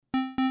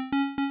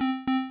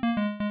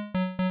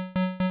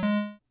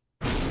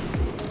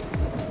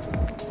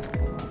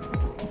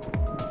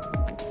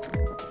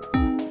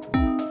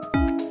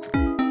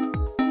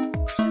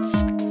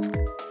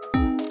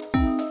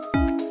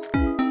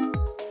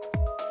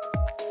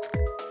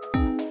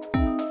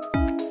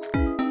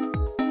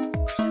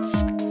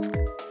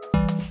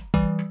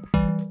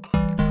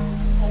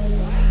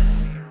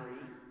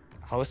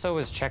Hoso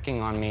was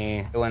checking on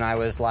me when I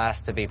was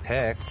last to be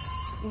picked.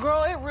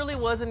 Girl, it really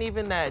wasn't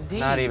even that deep.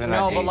 Not even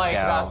that deep,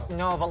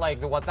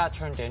 what that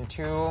turned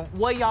into.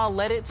 What y'all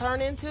let it turn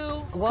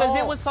into? Because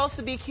it was supposed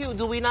to be cute.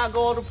 Do we not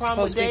go to prom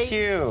with dates? Supposed to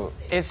be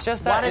cute. It's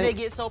just that. Why did they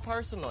get so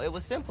personal? It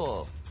was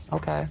simple.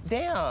 Okay.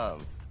 Damn.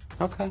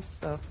 Okay.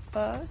 The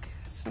fuck?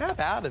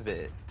 Snap out of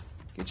it.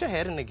 Get your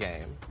head in the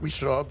game. We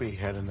should all be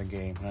head in the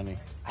game, honey.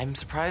 I'm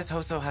surprised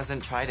Hoso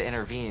hasn't tried to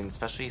intervene,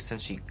 especially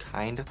since she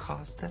kind of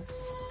caused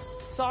this.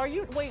 So are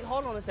you, wait,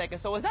 hold on a second.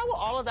 So is that what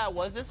all of that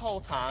was this whole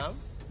time?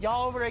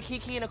 Y'all over there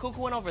kikiing and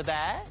cuckooing over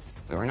that?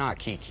 We're not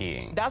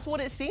kikiing. That's what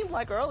it seemed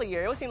like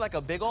earlier. It seemed like a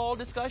big old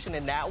discussion,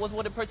 and that was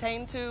what it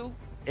pertained to?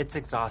 It's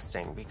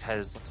exhausting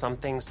because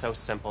something so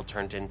simple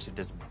turned into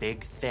this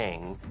big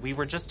thing. We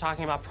were just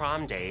talking about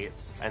prom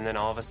dates, and then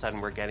all of a sudden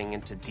we're getting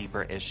into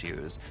deeper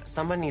issues.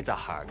 Someone needs a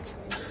hug.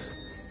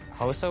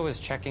 Hoso was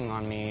checking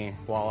on me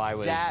while I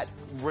was...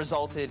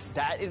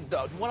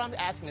 What I'm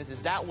asking is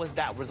that was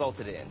that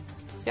resulted in?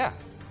 Yeah.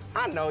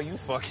 I know you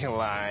fucking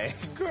lying.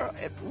 Girl,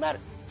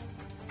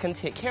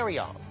 carry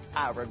on.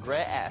 I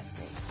regret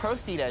asking.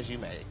 Proceed as you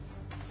may.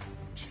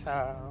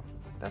 Child,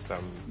 that's a...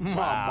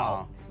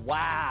 Mama.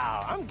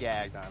 Wow, I'm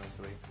gagged,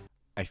 honestly.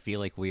 I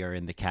feel like we are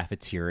in the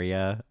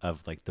cafeteria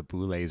of like the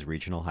Boulez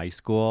Regional High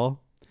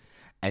School,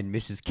 and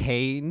Mrs.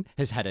 Kane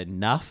has had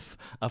enough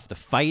of the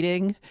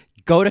fighting.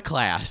 Go to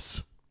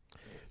class.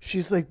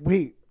 She's like,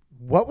 wait,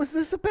 what was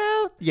this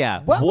about?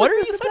 Yeah. What are was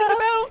you this fighting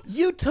about?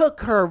 You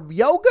took her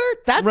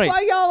yogurt? That's Right.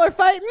 why y'all are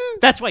fighting?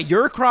 That's why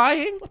you're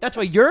crying? That's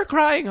why you're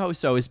crying,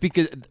 Hoso, is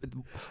because...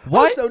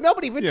 What? So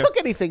nobody even took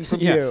anything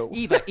from you.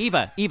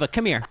 Eva,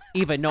 come here.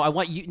 Eva, I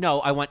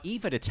want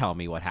Eva to tell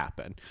me what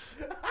happened.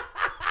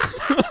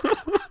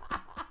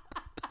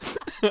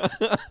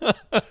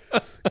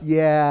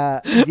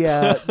 Yeah.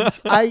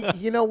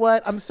 You know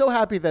what? I'm so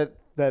happy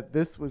that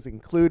this was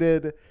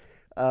included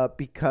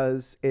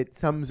because it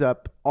sums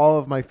up all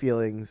of my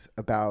feelings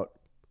about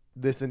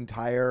this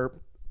entire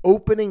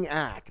opening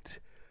act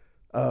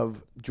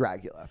of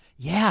Dragula.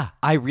 Yeah,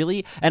 I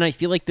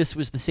feel like this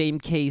was the same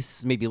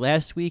case maybe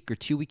last week or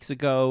 2 weeks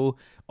ago.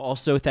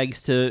 Also,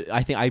 thanks to,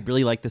 I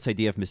really like this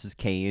idea of Mrs.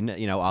 Kane, a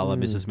la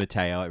Mrs.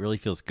 Mateo. It really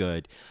feels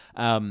good.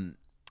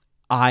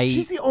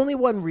 She's the only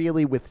one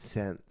really with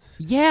sense.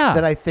 Yeah.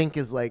 That I think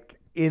is like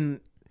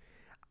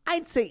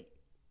I'd say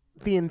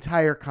the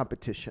entire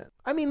competition.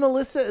 I mean,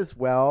 Melissa as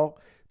well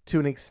to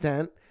an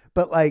extent,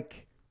 but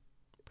like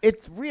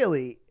it's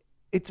really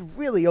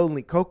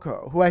only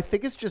Coco, who I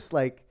think is just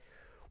like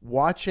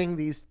watching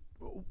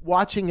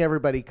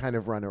everybody kind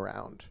of run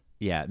around.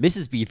 Yeah,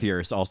 Mrs. B.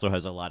 Fierce also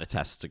has a lot of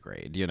tests to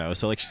grade,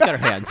 so like she's got her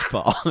hands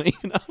full,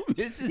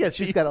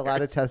 She's got a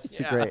lot of tests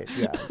to grade.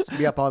 Yeah, she'll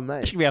be up all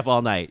night. She'll be up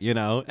all night,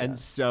 and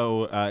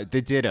so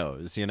the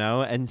dittos,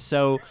 and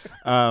so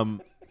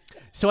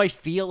so I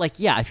feel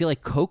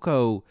like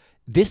Coco.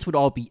 This would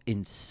all be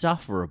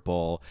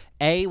insufferable.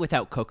 A,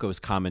 without Coco's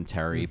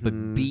commentary,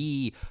 but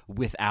B,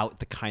 without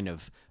the kind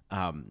of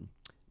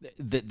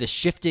the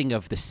shifting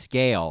of the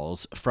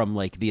scales from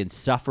like the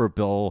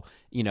insufferable,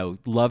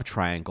 love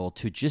triangle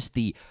to just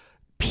the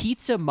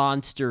pizza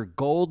monster,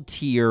 gold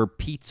tier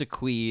pizza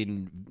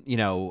queen,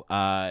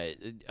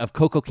 of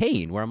Coco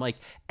Kane, where I'm like,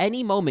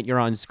 any moment you're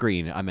on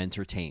screen, I'm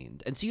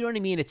entertained. And so you know what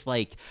I mean? It's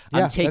like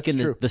I'm taking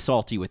the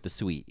salty with the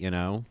sweet,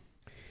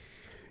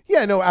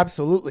 Yeah, no,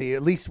 absolutely.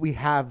 At least we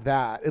have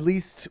that. At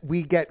least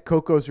we get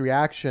Coco's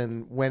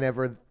reaction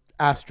whenever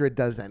Astrid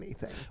does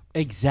anything.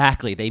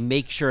 Exactly. They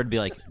make sure to be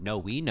like, no,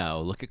 we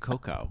know. Look at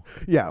Coco.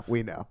 Yeah,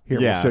 we know. Here,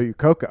 we'll show you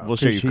Coco. We'll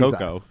show you She's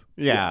Coco. us.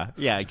 Yeah,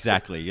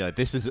 exactly. Yeah,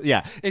 this is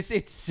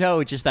It's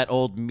so just that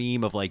old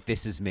meme of like,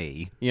 this is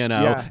me. Yeah,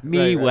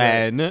 me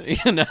right.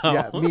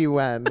 Yeah, me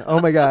when.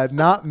 Oh my God,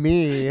 not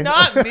me.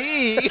 Not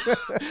me.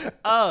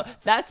 Oh,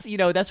 that's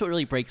what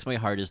really breaks my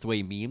heart is the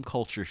way meme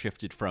culture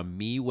shifted from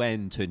me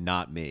when to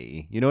not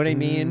me. You know what I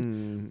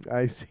mean?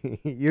 I see.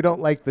 You don't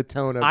like the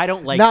tone of I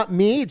don't like not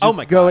me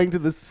just going to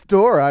the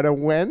store on a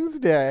Wednesday.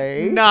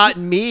 Not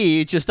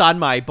me, just on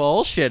my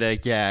bullshit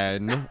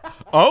again.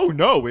 Oh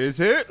no, is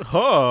it?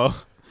 Huh.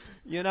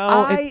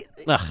 I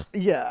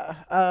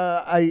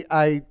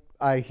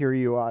hear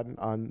you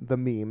on the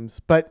memes,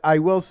 but I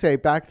will say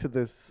back to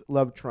this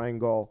love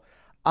triangle,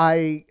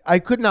 I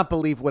could not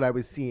believe what I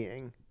was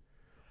seeing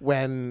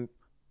when,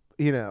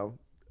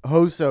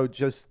 Hoso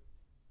just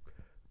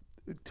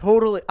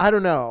totally, I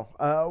don't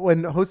know,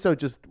 when Hoso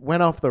just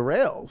went off the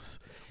rails,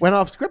 went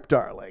off script,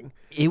 darling.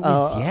 It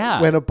was,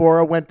 when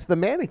Abora went to the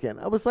mannequin.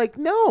 I was like,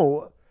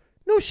 no,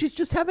 she's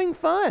just having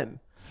fun.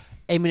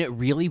 I mean, it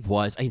really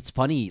was. It's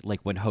funny,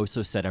 like when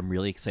Hoso said, I'm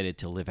really excited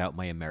to live out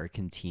my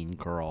American teen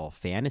girl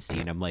fantasy.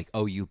 And I'm like,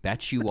 oh, you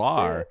bet you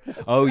are.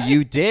 Oh, right.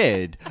 You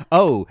did.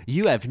 Oh,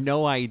 you have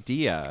no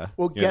idea.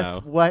 Well,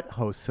 guess what,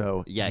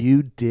 Hoso? Yeah,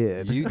 you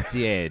did. You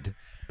did.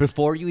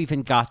 Before you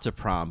even got to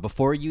prom,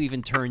 before you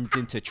even turned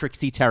into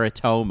Trixie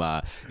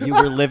Teratoma, you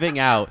were living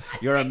out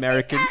your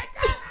American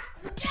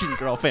teen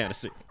girl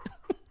fantasy.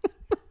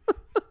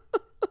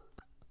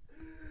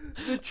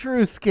 The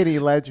true skinny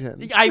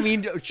legend. I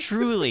mean,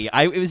 truly,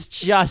 it was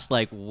just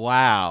like,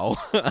 wow.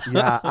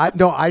 Yeah,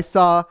 I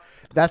saw.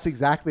 That's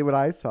exactly what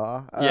I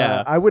saw.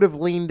 Yeah. I would have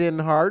leaned in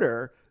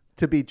harder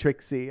to be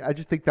Trixie. I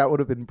just think that would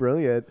have been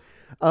brilliant.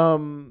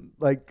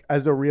 Like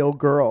as a real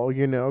girl,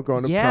 going to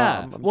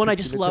prom. I'm Well, and I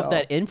Trixie just love Mattel.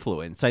 that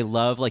influence. I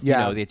love the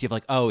idea of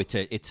like, oh, it's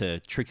a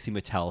Trixie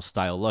Mattel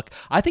style look.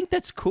 I think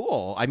that's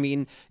cool. I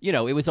mean,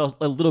 it was a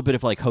little bit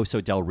of like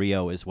Hoso Del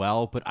Rio as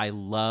well, but I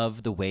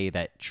love the way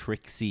that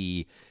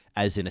Trixie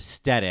as an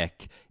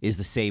aesthetic is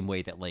the same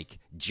way that like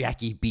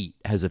Jackie Beat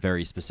has a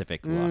very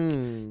specific look,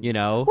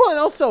 Well, and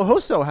also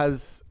Hoso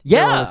has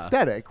their own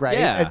aesthetic, right?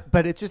 Yeah.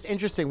 But it's just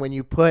interesting when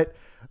you put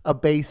a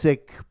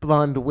basic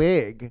blonde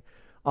wig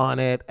on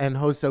it and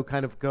Hoso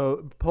kind of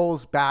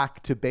pulls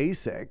back to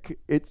basic.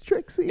 It's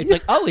Trixie. It's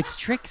like, oh, it's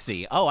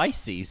Trixie. Oh, I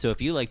see. So if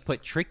you like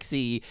put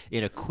Trixie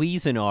in a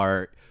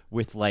Cuisinart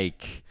with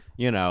like,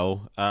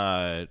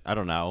 I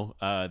don't know,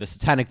 the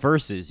Satanic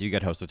Verses, you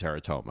get Hoso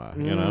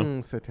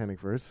Teratoma,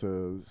 Satanic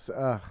Verses.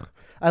 Ugh.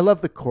 I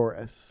love the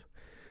chorus.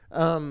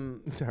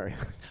 Sorry.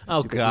 Oh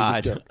Stupid music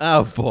God. joke.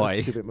 Oh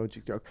boy. Stupid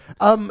emoji joke.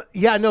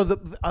 Yeah, no,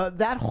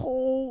 that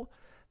whole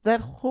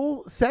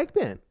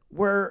segment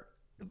where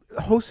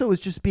Hoso is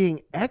just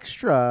being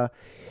extra.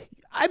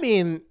 I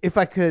mean, if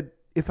I could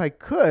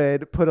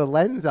put a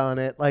lens on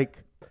it,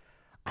 like,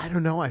 I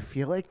don't know. I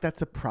feel like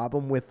that's a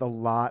problem with a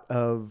lot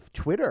of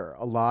Twitter,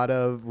 a lot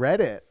of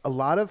Reddit, a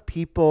lot of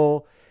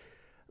people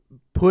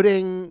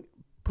putting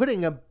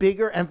a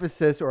bigger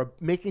emphasis or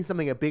making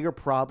something a bigger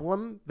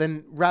problem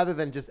rather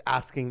than just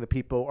asking the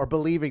people or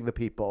believing the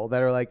people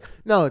that are like,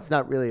 no, it's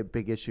not really a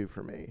big issue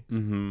for me.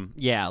 Mm-hmm.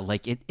 Yeah,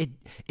 like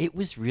it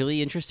was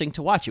really interesting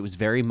to watch. It was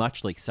very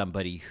much like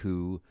somebody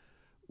who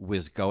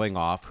was going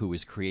off, who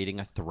was creating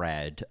a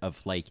thread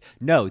of like,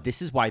 no,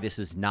 this is why this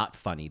is not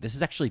funny. This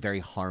is actually very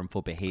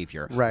harmful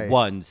behavior. Right.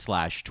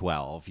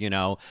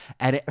 1/12,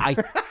 And I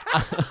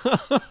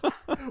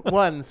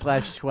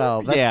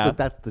 1/12.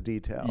 That's the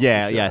detail.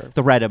 Yeah, for sure.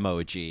 thread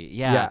emoji.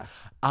 Yeah.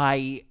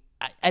 Yeah.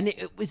 And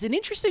it was an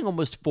interesting,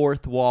 almost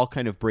fourth wall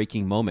kind of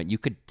breaking moment. You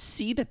could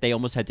see that they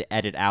almost had to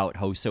edit out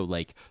Hoso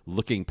like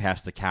looking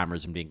past the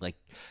cameras and being like,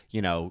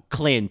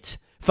 Clint,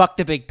 fuck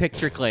the big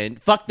picture,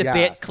 Clint. Fuck the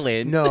bit,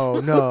 Clint.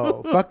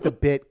 No. Fuck the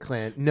bit,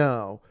 Clint.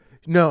 No,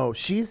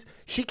 she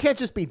can't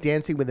just be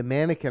dancing with a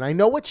mannequin. I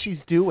know what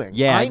she's doing.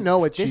 Yeah, I know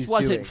what she's doing. This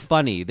wasn't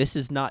funny. This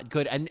is not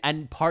good.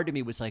 And part of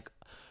me was like,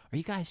 are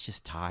you guys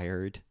just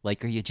tired?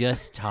 Like, are you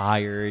just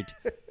tired?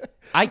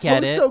 I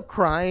get it. Also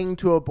crying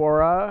to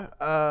Abora.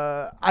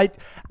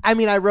 I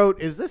mean, I wrote,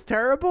 is this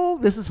terrible?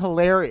 This is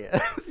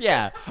hilarious.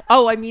 Yeah.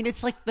 Oh, I mean,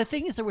 it's like, the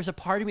thing is, there was a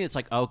part of me that's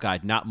like, oh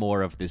God, not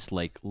more of this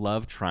like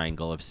love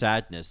triangle of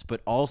sadness,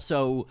 but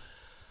also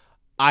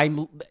I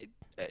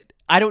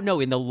don't know,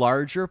 in the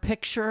larger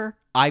picture,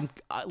 I'm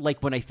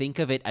like, when I think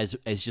of it as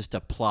just a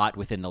plot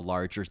within the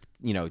larger,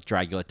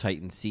 Dragula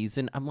Titan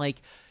season, I'm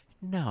like,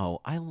 no,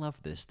 I love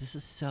this. This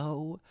is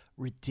so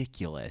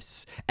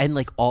ridiculous. And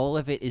like all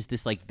of it is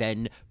this like,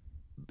 then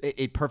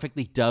it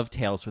perfectly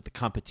dovetails with the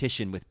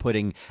competition with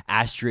putting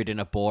Astrid and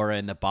Abora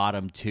in the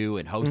bottom two,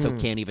 and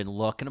Hoso can't even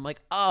look. And I'm like,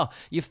 oh,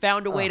 you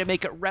found a way to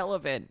make it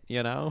relevant,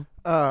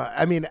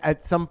 I mean,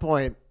 at some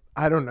point,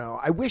 I don't know.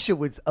 I wish it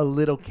was a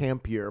little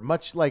campier,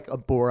 much like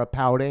Abora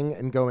pouting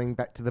and going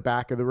back to the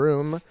back of the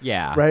room.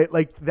 Yeah. Right?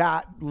 Like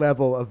that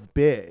level of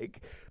big.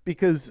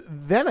 Because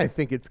then I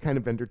think it's kind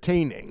of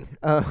entertaining.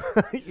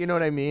 You know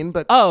what I mean?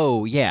 But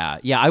oh, yeah.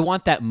 Yeah, I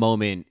want that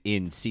moment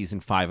in season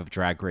 5 of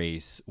Drag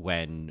Race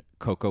when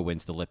Coco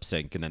wins the lip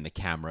sync and then the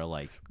camera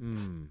like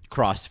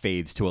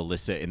crossfades to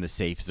Alyssa in the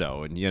safe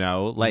zone,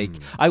 Like,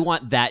 I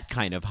want that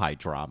kind of high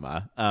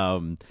drama.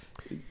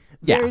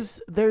 Yeah.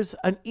 There's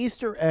an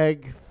Easter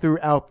egg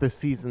throughout the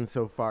season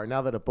so far.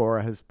 Now that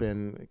Abora has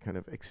been kind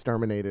of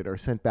exterminated or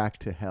sent back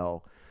to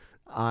hell,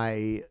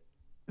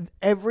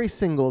 every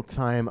single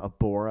time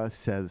Abora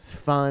says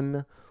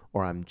fun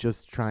or I'm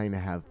just trying to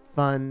have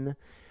fun,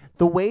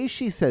 the way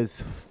she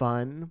says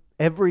fun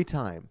every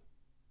time,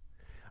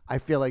 I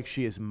feel like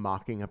she is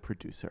mocking a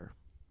producer.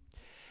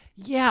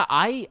 Yeah,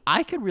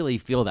 I could really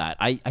feel that.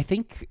 I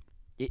think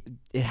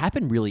it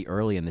happened really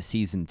early in the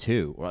season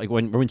too. Or like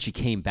when she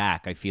came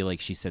back, I feel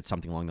like she said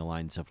something along the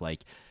lines of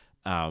like,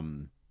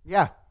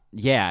 yeah,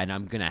 and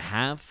I'm gonna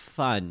have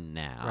fun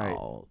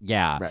now. Right.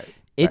 Yeah, right.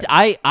 It's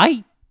right.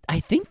 I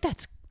think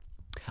that's.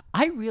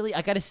 I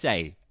gotta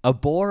say,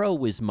 Abora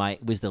was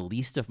the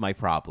least of my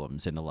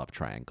problems in the love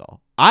triangle.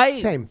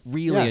 I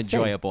really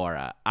enjoy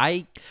Abora.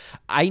 I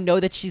know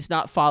that she's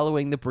not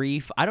following the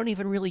brief. I don't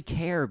even really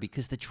care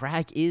because the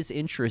drag is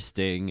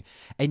interesting,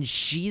 and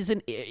she's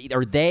I'm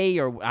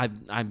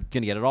gonna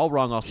get it all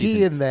wrong all season.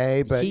 He and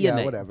they, but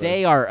whatever.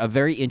 They are a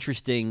very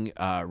interesting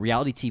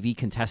reality TV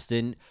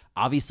contestant.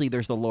 Obviously,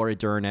 there's the Laura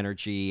Dern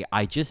energy.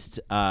 I just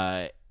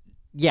Abora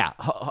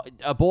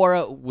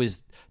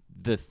was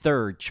the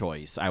third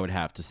choice I would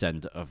have to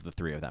send of the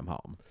three of them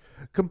home.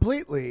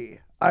 Completely.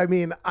 I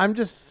mean, I'm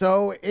just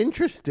so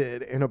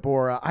interested in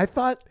Abora. I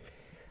thought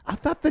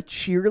the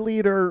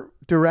cheerleader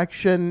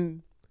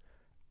direction,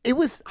 it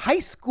was high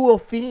school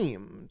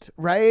themed,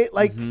 right?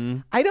 Like,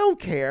 I don't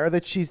care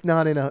that she's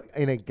not in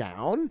a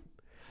gown.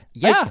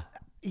 Yeah. Like,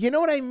 you know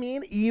what I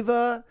mean?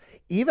 Eva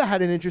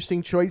had an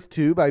interesting choice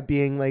too by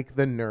being like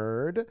the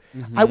nerd.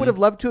 I would have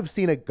loved to have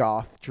seen a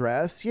goth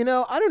dress. You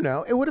know, I don't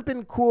know. It would have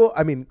been cool.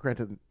 I mean,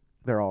 granted,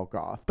 they're all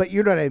goth, but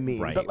you know what I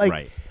mean. Right, but like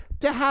right.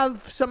 to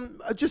have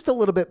some just a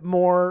little bit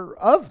more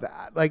of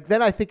that. Like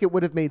then I think it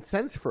would have made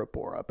sense for a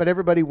Bora. But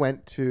everybody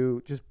went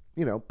to just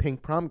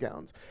pink prom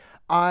gowns.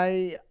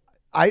 I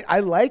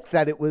like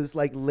that it was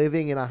like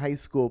living in a high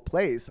school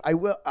place.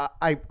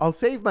 I'll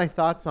save my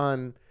thoughts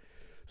on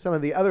some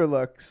of the other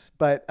looks,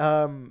 but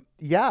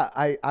yeah,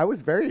 I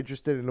was very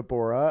interested in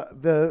Abora.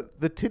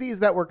 The titties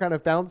that were kind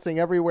of bouncing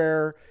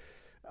everywhere,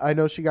 I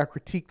know she got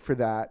critiqued for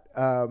that,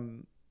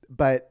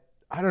 but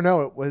I don't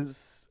know. It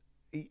was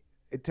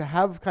to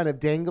have kind of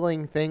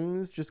dangling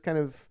things just kind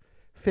of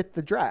fit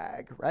the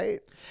drag, right?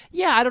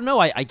 Yeah, I don't know.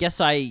 I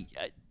guess I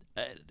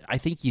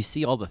think you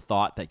see all the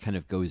thought that kind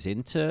of goes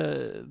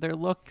into their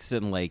looks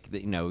and like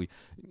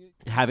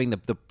having the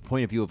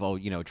point of view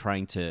of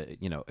trying to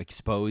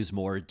expose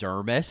more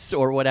dermis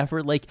or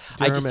whatever. Like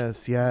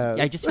Dermis, yes.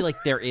 I just feel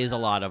like there is a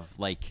lot of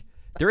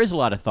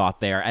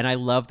thought there, and I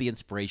love the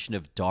inspiration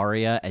of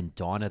Daria and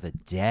Dawn of the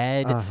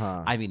Dead.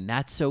 I mean,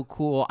 that's so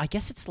cool. I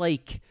guess it's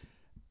like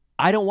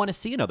I don't want to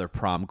see another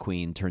prom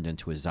queen turned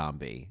into a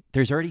zombie.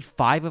 There's already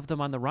 5 of them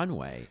on the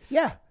runway.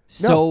 Yeah.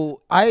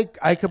 So no,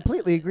 I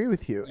completely agree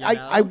with you.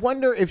 I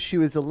wonder if she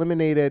was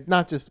eliminated,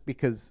 not just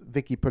because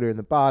Vicky put her in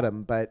the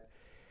bottom, but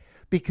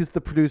because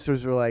the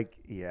producers were like,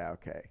 yeah,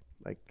 okay.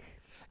 Like,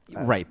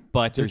 right,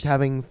 but just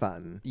having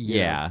fun.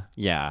 Yeah.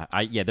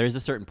 There's a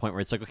certain point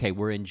where it's like, okay,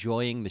 we're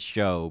enjoying the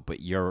show,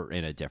 but you're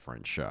in a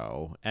different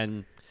show.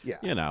 And,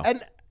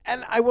 And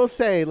I will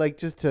say,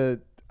 like,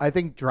 I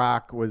think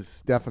Drac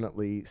was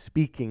definitely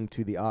speaking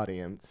to the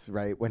audience,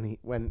 right?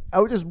 When I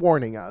was just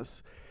warning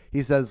us,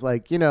 he says,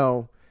 like,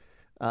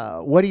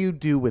 what do you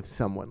do with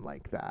someone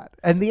like that?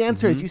 And the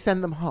answer is you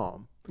send them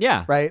home.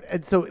 Yeah. Right.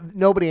 And so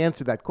nobody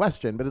answered that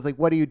question, but it's like,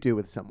 what do you do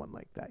with someone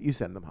like that? You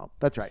send them home.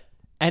 That's right.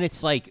 And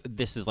it's like,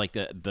 this is like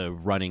the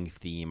running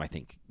theme. I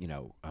think,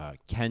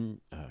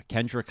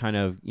 Kendra kind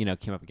of,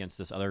 came up against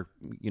this. Other,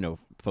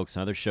 folks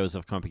on other shows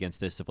have come up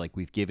against this of like,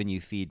 we've given you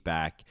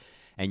feedback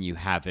and you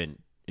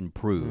haven't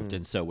improved.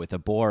 And so with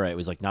Abora, it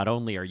was like, not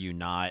only are you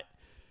not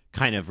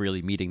kind of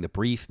really meeting the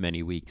brief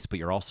many weeks, but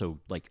you're also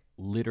like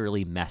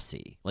literally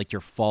messy. Like you're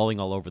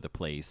falling all over the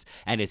place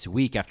and it's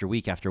week after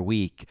week after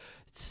week.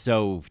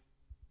 So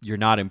you're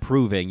not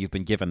improving. You've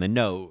been given the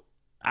note.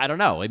 I don't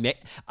know.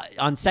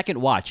 On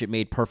second watch, it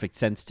made perfect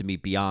sense to me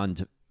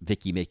beyond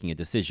Vicky making a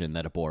decision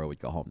that Abora would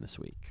go home this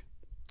week.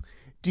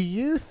 Do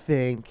you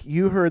think,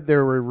 you heard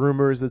there were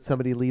rumors that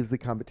somebody leaves the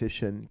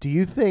competition. Do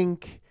you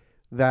think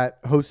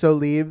that Hoso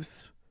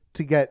leaves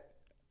to get,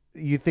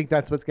 you think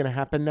that's what's going to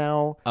happen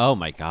now? Oh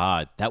my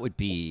God. That would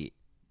be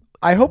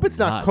I hope it's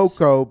not nuts.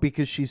 Coco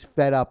because she's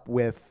fed up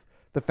with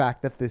the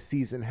fact that this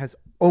season has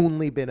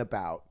only been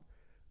about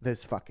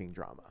this fucking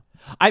drama.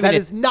 That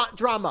is not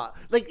drama.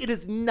 Like, it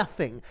is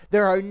nothing.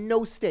 There are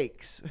no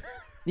stakes.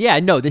 Yeah,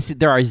 no,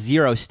 there are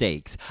 0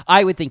 stakes.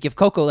 I would think if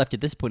Coco left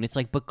at this point, it's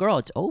like, but girl,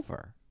 it's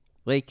over.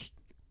 Like,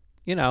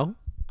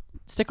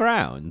 stick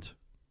around.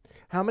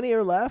 How many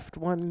are left?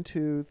 1,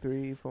 2,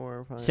 3,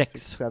 4, 5, 6.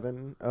 6,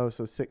 7. Oh,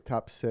 so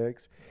top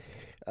 6.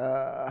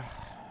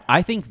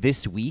 I think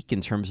this week,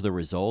 in terms of the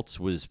results,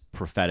 was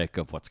prophetic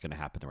of what's going to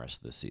happen the rest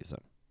of the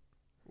season.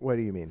 What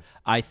do you mean?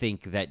 I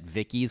think that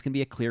Vicky is going to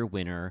be a clear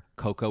winner.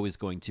 Coco is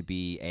going to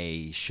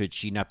be should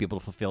she not be able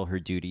to fulfill her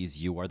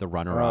duties, you are the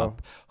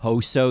runner-up.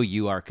 Hoso,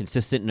 you are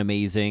consistent and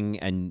amazing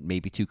and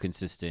maybe too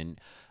consistent.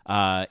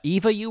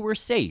 Eva, you were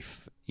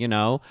safe,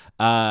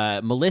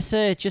 Melissa,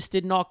 it just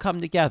didn't all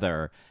come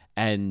together.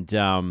 And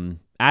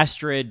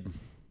Astrid,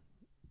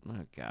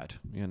 oh God,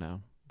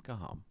 go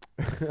home.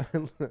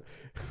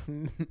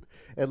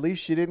 At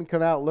least she didn't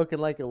come out looking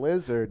like a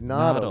lizard.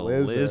 Not a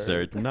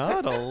lizard.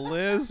 Not a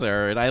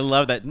lizard. I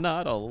love that.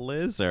 Not a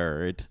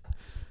lizard.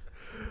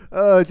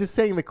 Oh, just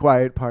saying the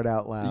quiet part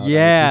out loud.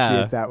 Yeah. I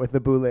appreciate that with the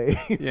boule.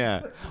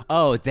 Yeah.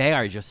 Oh, they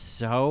are just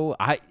so.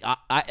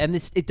 And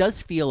it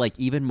does feel like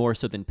even more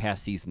so than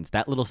past seasons.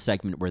 That little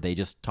segment where they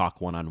just talk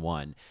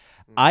one-on-one.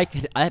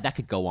 That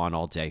could go on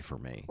all day for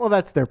me. Well,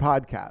 that's their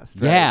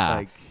podcast. Right?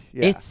 Yeah.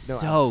 It's so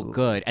absolutely.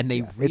 good. And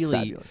they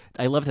really, it's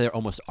I love that they're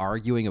almost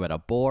arguing about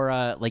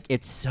Abora. Like,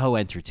 it's so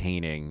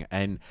entertaining.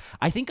 And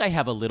I think I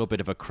have a little bit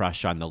of a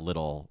crush on the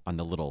little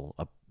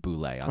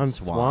boule on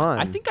Swan.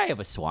 I think I have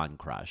a Swan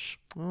crush.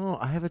 Oh,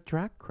 I have a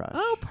drag crush.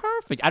 Oh,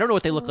 perfect. I don't know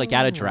what they look like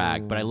out of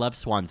drag, but I love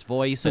Swan's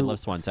voice. I love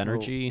Swan's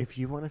energy. If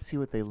you want to see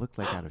what they look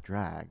like out of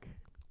drag,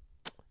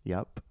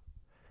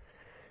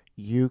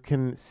 you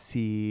can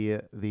see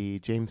the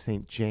James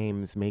St.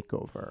 James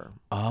makeover.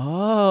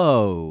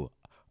 Oh,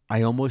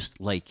 I almost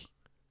like.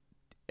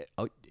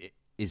 Oh,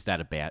 is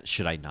that a bad?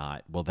 Should I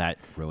not? Will that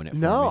ruin it for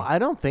me? No, I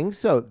don't think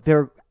so.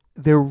 They're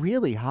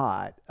really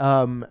hot.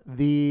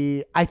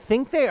 I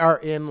think they are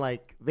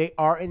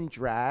in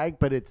drag,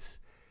 but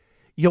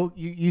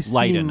you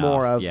light see enough.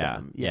 more of yeah,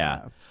 them.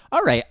 Yeah.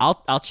 All right,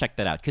 I'll check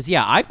that out because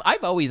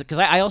I've always because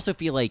I also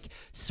feel like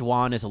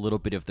Swan is a little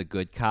bit of the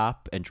good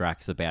cop and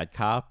Drax the bad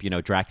cop. You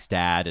know, Drax's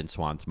dad and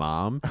Swan's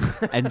mom,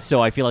 and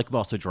so I feel like I'm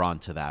also drawn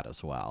to that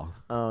as well.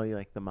 Oh, you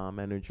like the mom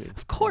energy?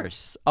 Of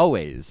course,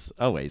 always.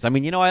 I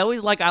mean, you know, I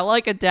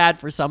like a dad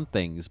for some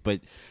things,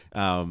 but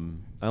I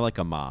like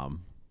a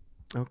mom.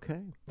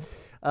 Okay.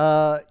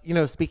 You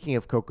know, speaking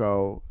of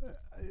Coco,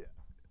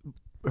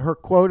 her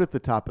quote at the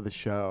top of the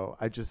show,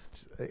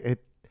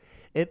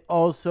 it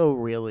also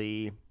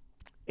really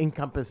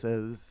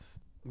encompasses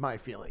my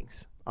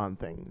feelings on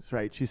things,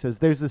 right? She says,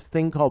 there's this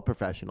thing called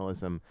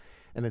professionalism,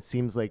 and it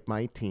seems like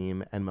my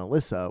team and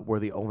Melissa were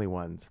the only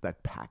ones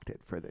that packed it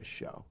for this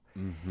show.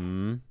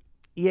 Mm-hmm.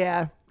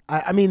 Yeah.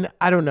 I mean,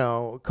 I don't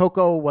know.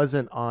 Coco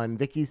wasn't on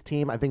Vicky's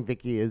team. I think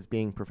Vicky is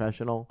being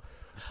professional.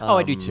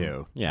 I do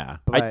too. Yeah.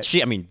 but-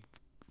 I mean,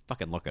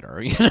 fucking look at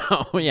her, you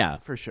know? Yeah.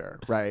 For sure,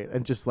 right?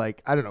 And just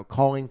like, I don't know,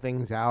 calling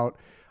things out.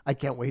 I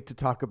can't wait to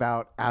talk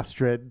about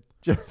Astrid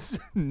just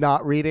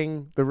not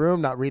reading the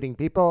room, not reading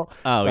people.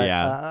 Oh, but,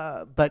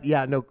 yeah. But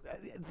yeah, no,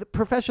 the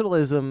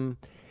professionalism,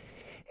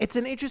 it's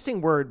an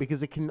interesting word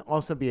because it can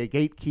also be a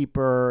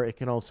gatekeeper. It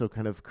can also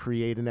kind of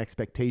create an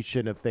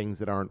expectation of things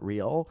that aren't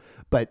real.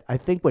 But I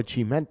think what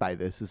she meant by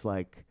this is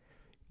like,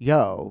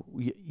 yo,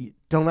 you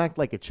don't act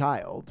like a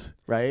child,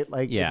 right?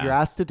 Like if Yeah. you're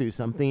asked to do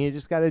something, you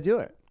just got to do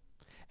it.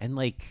 And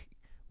like,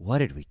 what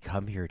did we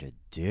come here to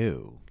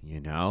do?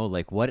 You know,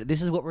 like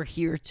this is what we're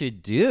here to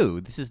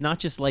do. This is not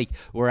just like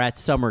we're at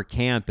summer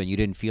camp and you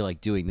didn't feel like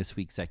doing this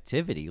week's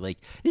activity. Like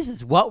this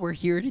is what we're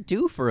here to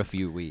do for a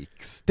few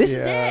weeks. This is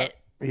it.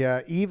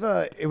 Yeah,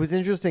 Eva, it was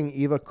interesting.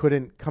 Eva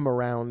couldn't come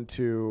around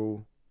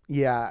to,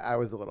 I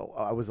was a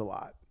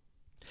lot.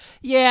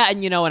 Yeah.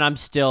 And you know, and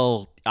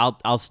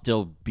I'll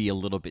still be a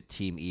little bit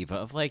team Eva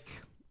of like,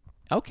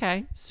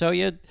 okay, so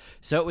it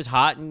was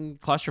hot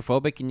and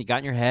claustrophobic and you got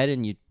in your head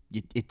and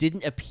it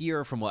didn't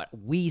appear from what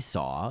we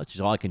saw, which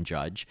is all I can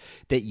judge,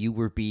 that you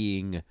were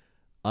being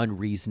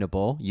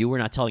unreasonable. You were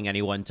not telling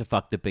anyone to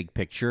fuck the big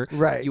picture.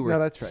 Right. You were No,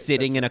 that's right.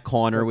 sitting in a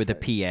corner That's with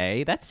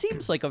right. a PA. That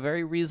seems like a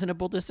very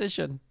reasonable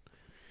decision.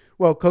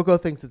 Well, Coco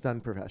thinks it's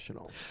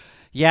unprofessional.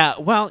 Yeah,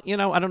 well, you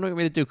know, I don't know what I'm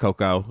going to do,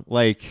 Coco.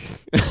 Like,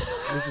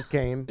 Mrs.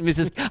 Kane.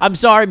 I'm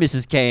sorry,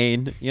 Mrs.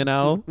 Kane. You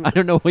know, I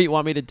don't know what you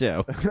want me to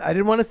do. I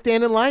didn't want to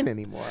stand in line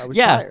anymore. I was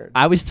Yeah, tired.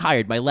 I was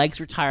tired. My legs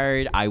were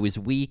tired. I was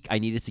weak. I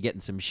needed to get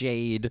in some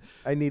shade.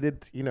 I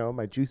needed,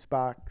 my juice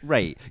box.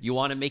 Right. You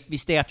want to make me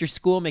stay after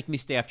school? Make me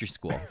stay after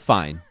school.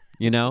 Fine.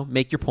 You know,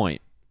 make your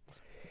point.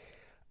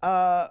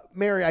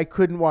 Mary, I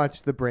couldn't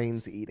watch the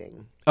brains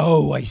eating.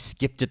 Oh, I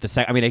skipped it the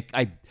second. I mean,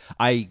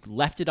 I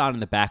left it on in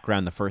the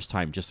background the first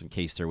time just in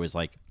case there was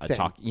like a Same.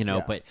 talk, you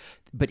know. Yeah.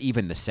 But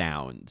even the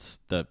sounds,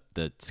 the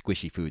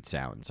squishy food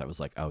sounds, I was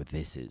like, oh,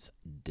 this is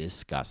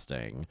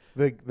disgusting.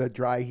 The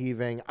dry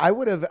heaving. I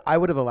would have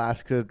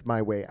Alaska'd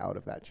my way out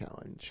of that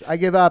challenge. I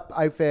give up.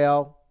 I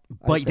fail.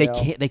 But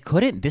they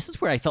couldn't. This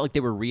is where I felt like they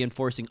were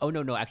reinforcing. Oh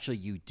no, actually,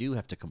 you do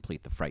have to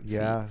complete the fright feat.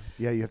 Yeah.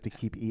 You have to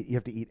you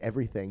have to eat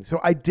everything. So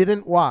I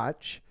didn't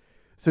watch.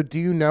 So do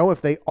you know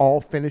if they all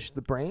finished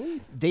the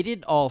brains? They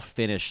didn't all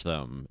finish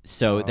them,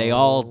 so they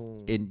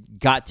all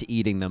got to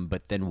eating them.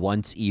 But then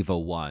once Eva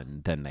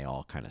won, then they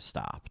all kind of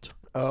stopped.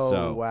 Oh,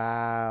 So,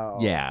 wow.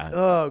 yeah.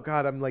 Oh,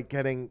 God. I'm like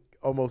getting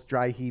almost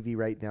dry heavey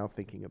right now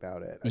thinking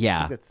about it. I just Yeah.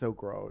 think that's so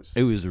gross.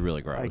 It was really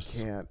I gross.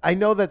 can't. I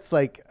know that's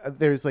like,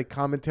 there's like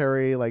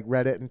commentary, like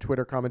Reddit and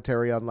Twitter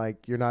commentary on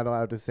like, you're not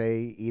allowed to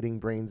say eating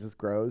brains is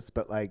gross,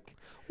 but like,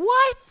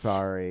 What?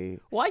 sorry.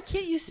 Why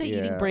can't you say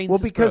eating Yeah. brains? Well,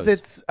 is because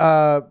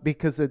gross?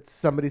 because it's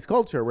somebody's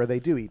culture where they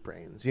do eat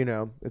brains,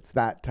 it's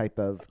that type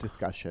of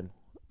discussion.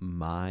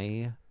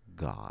 My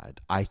God,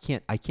 I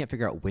can't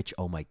figure out which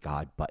oh my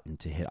God button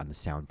to hit on the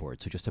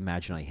soundboard. So just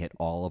imagine I hit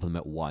all of them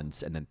at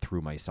once and then threw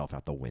myself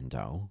out the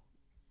window.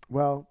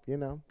 Well,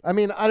 I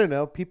mean, I don't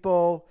know.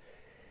 People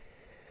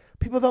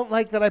don't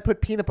like that I put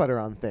peanut butter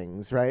on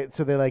things, right?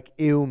 So they like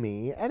ew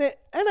me, and it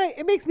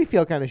makes me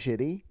feel kind of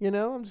shitty,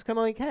 I'm just kind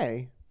of like,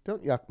 hey,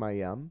 don't yuck my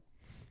yum.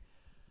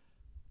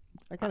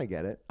 I kind of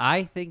get it.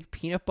 I think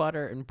peanut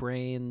butter and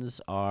brains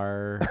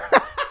are.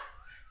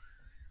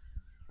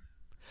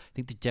 I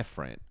think they're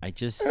different.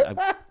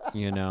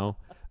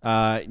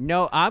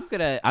 No, I'm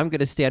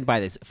gonna stand by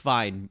this.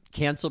 Fine,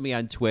 cancel me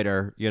on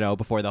Twitter.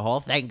 Before the whole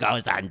thing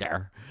goes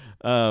under.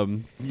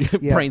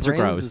 Yeah, brains are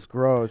gross. Is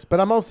gross, but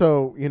I'm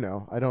also,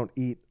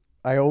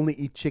 I only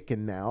eat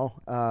chicken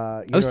now.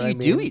 So you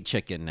do eat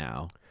chicken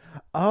now?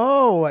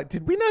 Oh,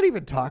 did we not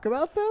even talk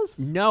about this?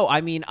 No,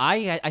 I mean,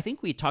 I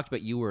think we talked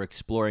about you were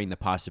exploring the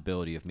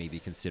possibility of maybe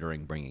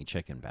considering bringing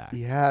chicken back.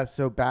 Yeah,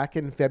 so back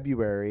in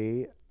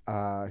February,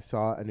 I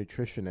saw a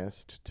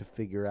nutritionist to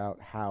figure out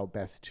how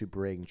best to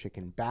bring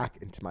chicken back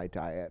into my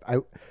diet.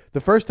 The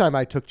first time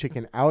I took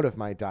chicken out of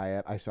my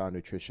diet, I saw a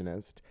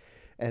nutritionist.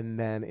 And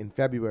then in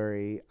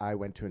February, I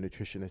went to a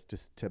nutritionist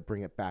just to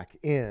bring it back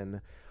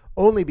in,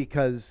 only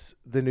because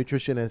the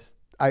nutritionist,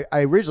 I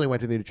originally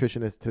went to the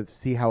nutritionist to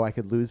see how I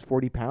could lose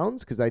 40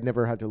 pounds because I'd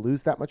never had to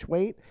lose that much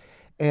weight.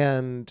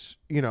 And,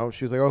 you know,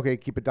 she was like, okay,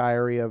 keep a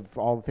diary of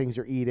all the things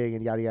you're eating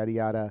and yada, yada,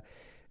 yada.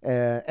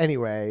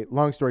 Anyway,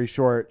 long story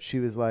short, she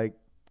was like,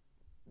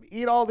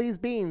 eat all these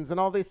beans and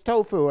all this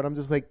tofu. And I'm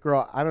just like,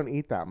 girl, I don't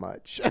eat that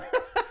much.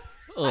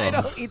 I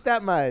don't eat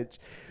that much.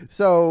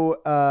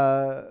 So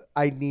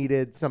I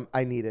needed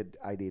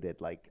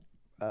like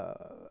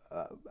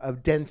a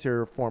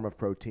denser form of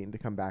protein to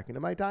come back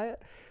into my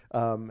diet.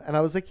 And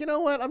I was like, you know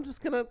what?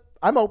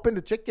 I'm open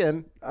to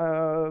chicken.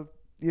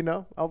 You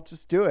know, I'll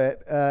just do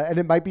it. And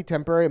it might be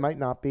temporary. It might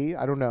not be.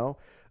 I don't know.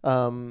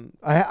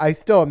 I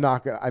still am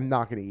not I'm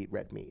not going to eat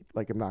red meat.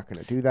 Like, I'm not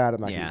going to do that.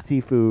 I'm not going to eat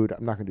seafood.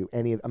 I'm not going to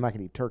do I'm not going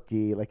to eat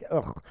turkey. Like,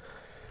 ugh,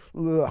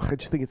 I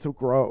just think it's so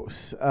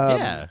gross.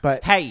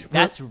 But hey,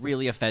 that's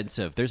really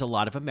offensive. There's a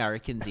lot of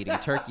Americans eating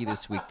turkey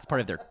this week. It's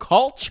part of their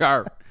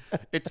culture.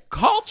 It's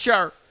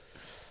culture.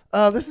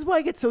 This is why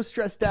I get so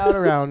stressed out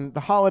around the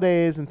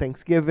holidays and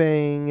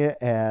Thanksgiving.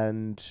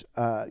 And,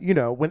 you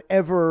know,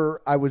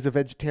 whenever I was a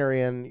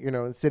vegetarian, you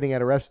know, sitting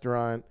at a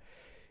restaurant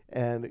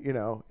and, you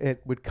know,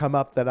 it would come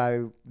up that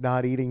I'm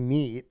not eating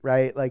meat,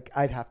 right? Like,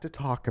 I'd have to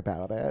talk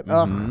about it.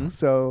 Ugh,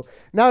 so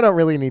now I don't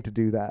really need to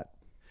do that.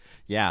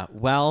 Yeah,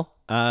 well,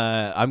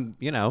 I'm,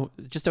 you know,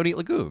 just don't eat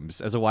legumes.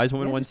 As a wise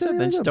woman once said,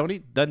 then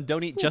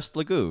don't eat just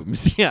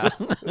legumes. Yeah.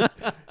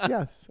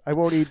 Yes, I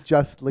won't eat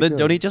just legumes. Then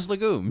don't eat just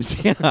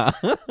legumes. Yeah.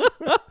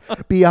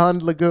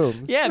 Beyond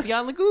legumes. Yeah,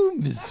 beyond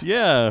legumes.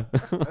 Yeah.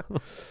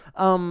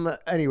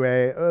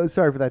 Anyway,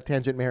 sorry for that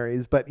tangent,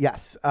 Marys, but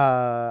yes,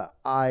 I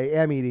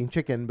am eating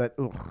chicken, but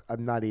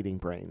I'm not eating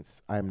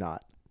brains. I'm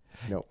not.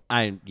 No.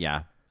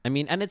 Yeah. I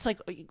mean, and it's like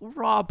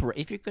raw brain.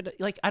 If you're gonna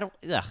like, I don't.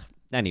 Ugh.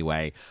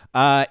 Anyway,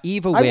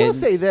 Eva wins. I will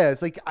say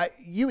this: like,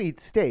 you eat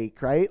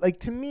steak, right? Like,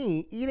 to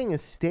me, eating a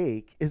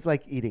steak is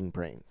like eating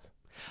brains.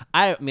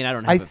 I mean, I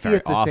don't have I it see very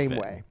it the often, same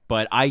way.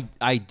 But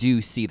I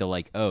do see the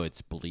like, oh,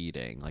 it's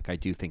bleeding. Like, I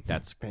do think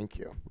that's. Thank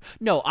you.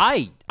 No,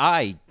 I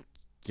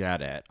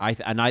get it.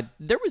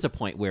 There was a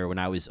point where when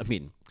I was, I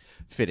mean,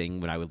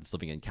 fitting when I was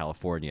living in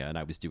California and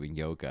I was doing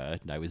yoga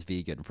and I was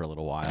vegan for a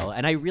little while,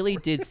 and I really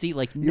did see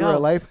like, you were a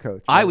life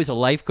coach. I was a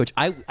life coach.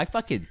 I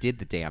fucking did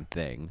the damn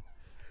thing.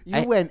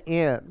 You went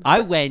in.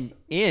 I went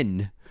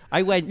in.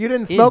 You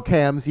didn't smoke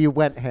hams. You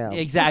went ham.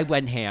 Exactly. I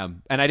went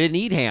ham, and I didn't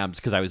eat hams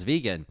because I was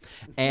vegan,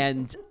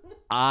 and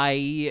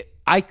I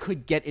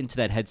could get into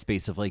that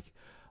headspace of like,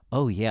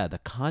 oh yeah, the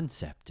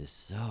concept is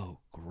so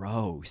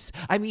gross.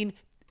 I mean,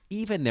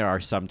 even there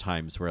are some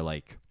times where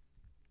like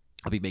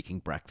I'll be making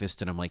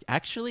breakfast and I'm like,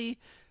 actually,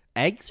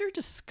 eggs are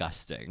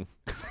disgusting.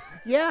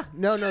 Yeah.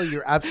 No,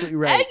 you're absolutely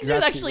right. Eggs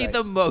are actually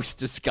the most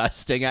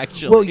disgusting,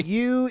 actually. Well,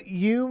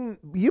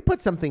 you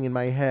put something in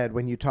my head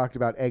when you talked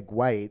about egg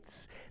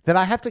whites that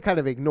I have to kind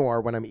of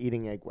ignore when I'm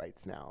eating egg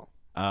whites now.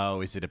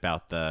 Oh, is it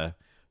about the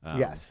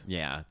yes.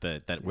 Yeah,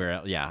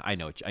 I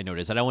know it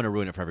is. I don't want to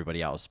ruin it for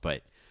everybody else,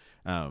 but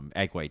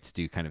egg whites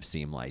do kind of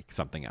seem like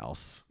something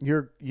else.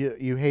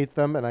 You hate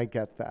them, and I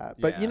get that.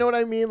 But Yeah. you know what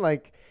I mean?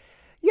 Like,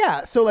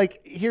 yeah, so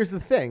like, here's the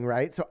thing,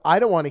 right? So I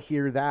don't want to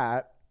hear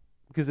that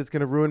because it's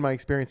going to ruin my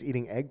experience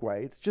eating egg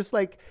whites. Just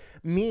like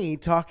me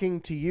talking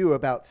to you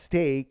about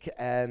steak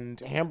and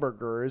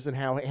hamburgers and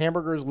how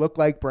hamburgers look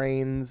like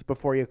brains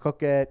before you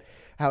cook it,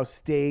 how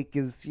steak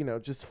is, you know,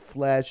 just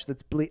flesh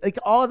that's like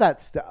all of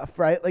that stuff,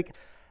 right? Like,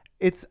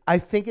 I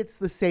think it's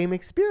the same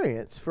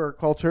experience for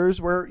cultures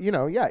where, you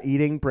know, yeah,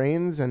 eating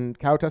brains and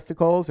cow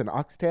testicles and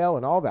oxtail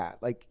and all that.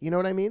 Like, you know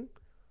what I mean?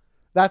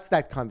 That's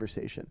that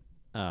conversation.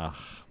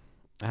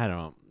 I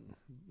don't.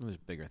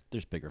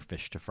 There's bigger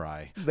fish to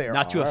fry. There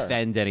Not to are.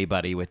 offend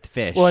anybody with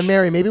fish. Well, and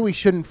Mary, maybe we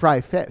shouldn't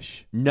fry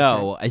fish.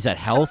 No, is that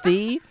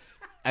healthy?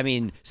 I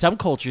mean, some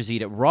cultures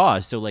eat it raw,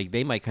 so like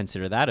they might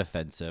consider that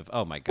offensive.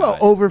 Oh my god.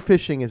 Well,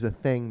 overfishing is a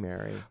thing,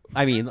 Mary.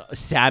 I mean,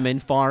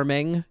 salmon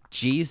farming.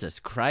 Jesus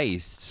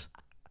Christ.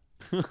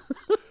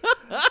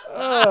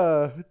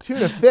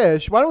 Tuna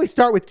fish. Why don't we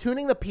start with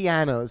tuning the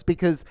pianos?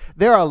 Because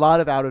there are a lot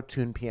of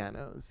out-of-tune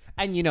pianos.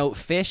 And, you know,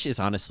 fish is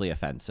honestly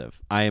offensive.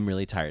 I am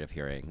really tired of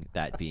hearing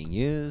that being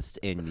used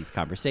in these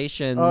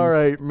conversations. All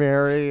right,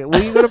 Mary.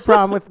 Will you go to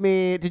prom with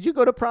me? Did you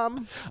go to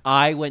prom?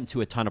 I went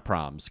to a ton of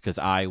proms because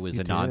I was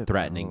a did?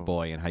 non-threatening Oh,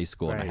 boy in high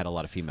school, and I had a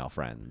lot of right. female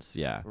friends.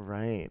 Yeah.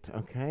 Right.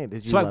 Okay.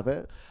 Did you So love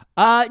it?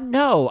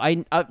 No.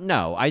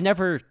 I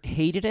never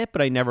hated it,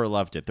 but I never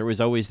loved it. There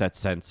was always that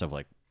sense of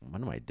like, what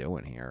am I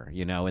doing here?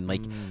 You know, and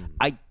like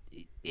I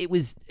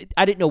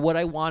didn't know what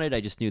I wanted.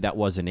 I just knew that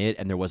wasn't it.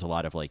 And there was a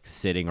lot of like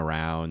sitting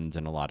around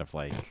and a lot of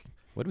like,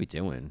 what are we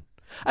doing?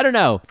 I don't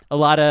know. A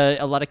lot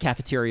of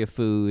cafeteria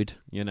food,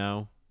 you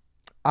know.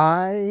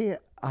 I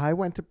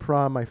went to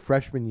prom my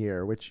freshman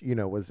year, which, you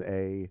know, was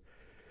a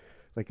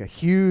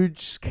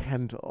huge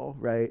scandal,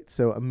 right?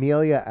 So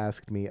Amelia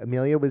asked me.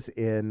 Amelia was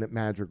in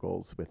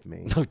Madrigals with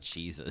me. Oh,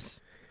 Jesus.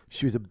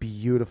 She was a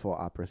beautiful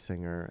opera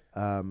singer.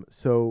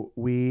 So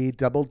we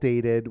double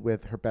dated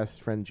with her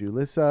best friend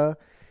Julissa,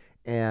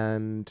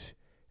 and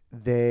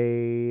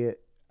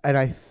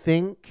I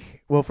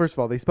think, well, first of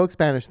all, they spoke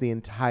Spanish the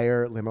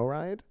entire limo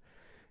ride,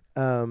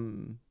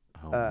 Man.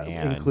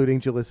 including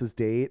Julissa's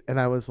date. And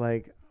I was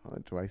like,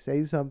 Do I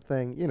say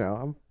something? You know,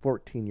 I'm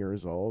 14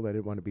 years old. I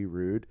didn't want to be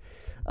rude.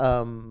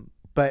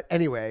 But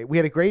anyway, we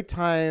had a great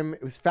time.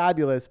 It was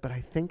fabulous, but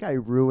I think I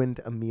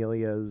ruined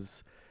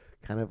Amelia's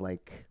kind of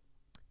like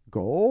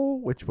goal,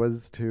 which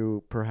was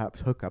to perhaps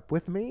hook up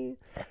with me.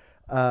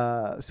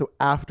 So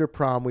after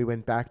prom, we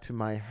went back to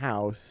my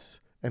house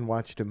and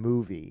watched a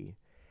movie,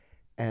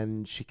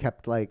 and she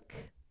kept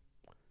like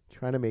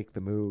trying to make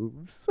the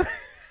moves.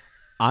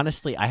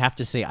 Honestly, I have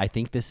to say, I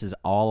think this is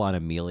all on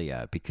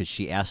Amelia because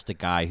she asked a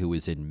guy who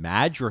was in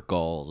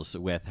madrigals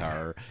with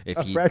her if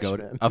he'd go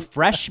to freshman. a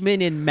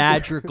freshman in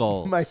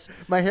madrigals.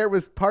 my hair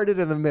was parted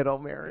in the middle,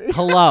 Mary.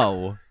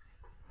 Hello.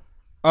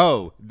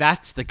 Oh,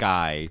 that's the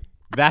guy.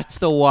 That's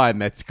the one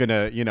that's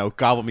gonna,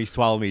 gobble me,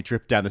 swallow me,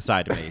 drip down the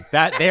side of me.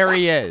 There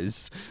he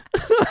is.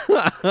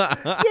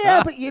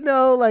 Yeah, but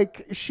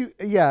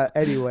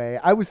anyway,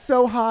 I was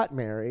so hot,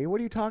 Mary. What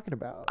are you talking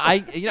about?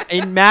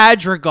 In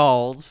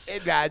madrigals.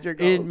 In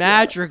madrigals. In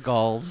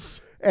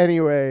madrigals.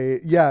 Anyway,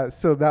 yeah,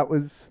 so that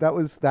was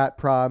that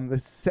prom.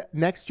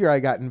 Next year I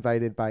got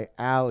invited by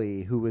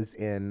Allie, who was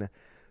in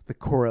the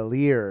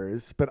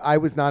Choraliers, but I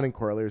was not in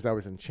Choraliers. I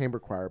was in chamber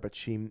choir, but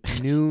she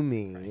knew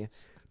me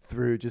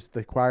through just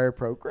the choir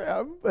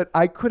program. But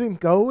I couldn't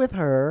go with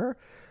her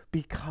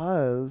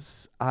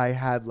because I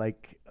had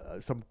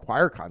some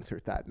choir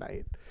concert that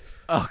night.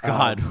 Oh,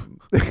 God.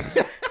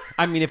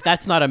 I mean, if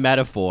that's not a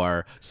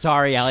metaphor,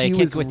 sorry, Allie, I She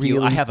can't was go with you.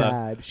 really I have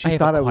sad. She I have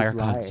thought a I was choir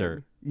lying.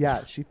 concert.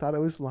 Yeah, she thought I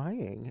was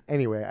lying.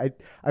 Anyway,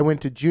 I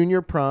went to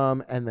junior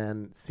prom and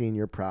then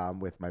senior prom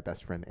with my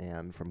best friend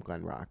Anne from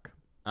Glen Rock.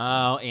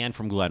 Oh, Anne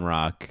from Glen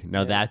Rock.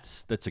 No,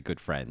 that's a good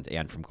friend,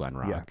 Anne from Glen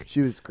Rock. Yeah,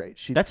 she was great.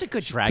 That's a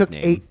good drag took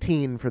name.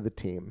 18 for the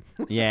team.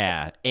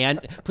 Yeah,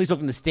 and please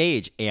welcome to the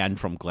stage, Anne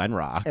from Glen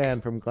Rock.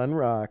 Anne from Glen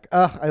Rock.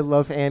 I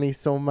love Annie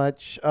so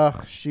much.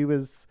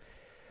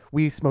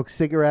 We smoked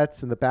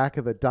cigarettes in the back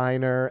of the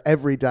diner.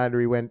 Every diner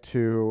we went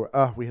to.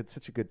 We had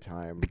such a good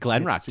time. The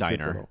Glen We had Rock such a good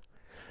Diner. little-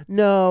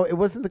 No, it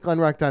wasn't the Glen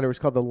Rock Diner. It was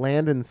called the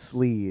Land and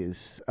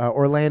Sleaze,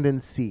 or Land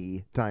and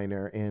Sea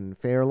Diner in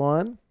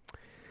Fairlawn.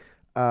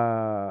 That's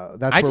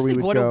I where just we think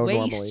would what go a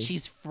waste. normally.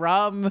 She's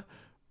from.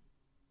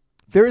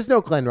 There is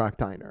no Glen Rock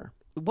Diner.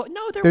 What?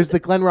 No, There's the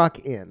Glen Rock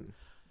Inn.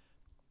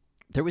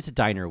 there was a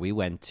diner we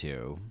went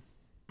to.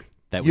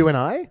 That You was, and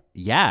I?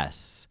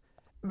 yes,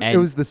 It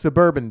and was the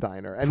Suburban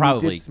Diner, and we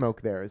Probably. did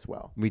smoke there as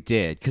well. we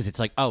did because it's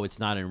like, oh, it's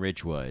not in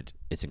Ridgewood,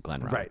 it's in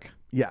Glen Rock.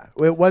 Yeah,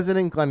 well, it wasn't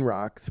in Glen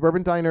Rock.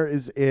 Suburban Diner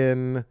is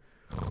in.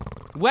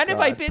 When have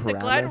I God, been to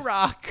Glen Paramus.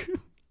 Rock?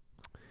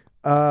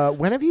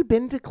 When have you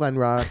been to Glen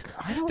Rock?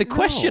 I don't The know.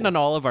 question on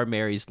all of our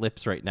Mary's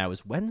lips right now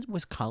is when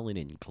was Colin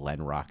in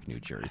Glen Rock, New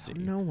Jersey?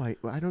 No,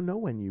 I don't know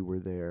when you were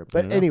there,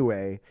 but know.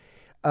 anyway,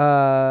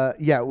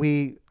 yeah,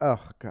 we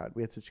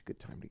had such a good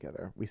time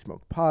together. We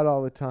smoked pot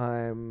all the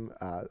time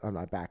on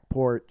my back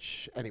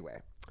porch.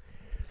 Anyway,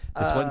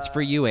 This one's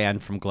for you, Anne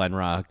from Glen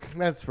Rock.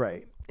 that's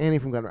right. Annie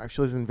from Glen Rock.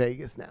 She lives in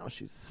Vegas now.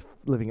 She's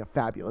living a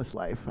fabulous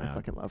life. I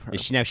fucking love her.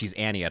 She's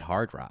Annie at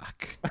Hard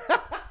Rock.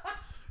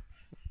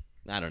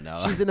 I don't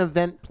know. She's an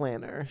event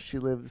planner. She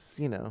lives,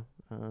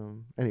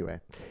 anyway,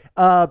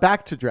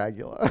 back to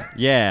Dragula.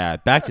 Yeah,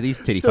 back to these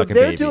titty So fucking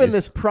they're babies. doing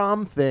this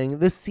prom thing.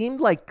 This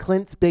seemed like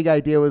Clint's big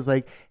idea was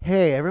like,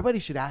 hey, everybody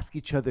should ask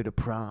each other to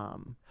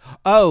prom.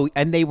 Oh,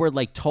 and they were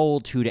like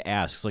told who to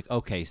ask. It's like,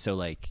 okay, so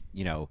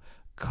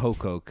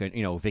Coco could,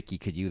 Vicky,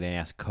 could you then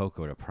ask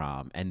Coco to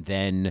prom? And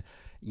then,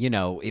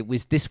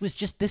 this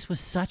was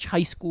such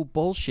high school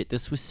bullshit.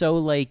 This was so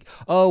like,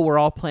 oh, we're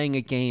all playing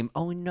a game.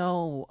 Oh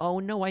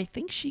no, I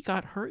think she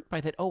got hurt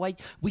by that. Oh,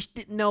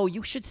 no,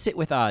 you should sit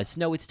with us.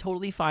 No, it's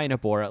totally fine,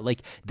 Abora.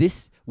 Like,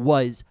 this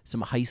was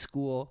some high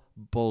school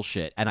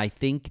bullshit. And I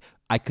think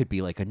I could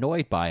be like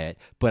annoyed by it,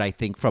 but I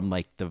think from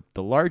like the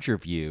larger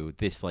view,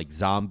 this like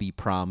zombie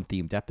prom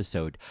themed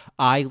episode,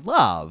 I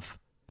love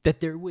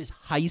that there was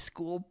high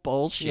school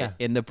bullshit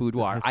in the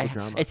boudoir. high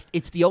school drama.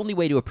 It's the only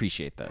way to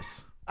appreciate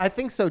this. I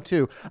think so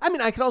too. I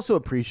mean, I can also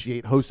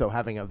appreciate Hoso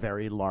having a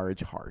very large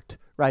heart,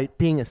 right?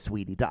 Being a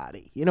sweetie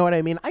dottie. You know what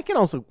I mean? I can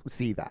also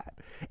see that.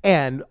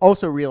 And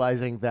also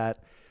realizing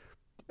that,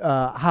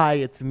 hi,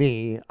 it's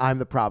me. I'm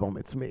the problem.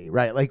 It's me,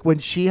 right? Like when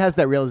she has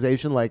that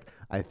realization, like,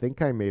 I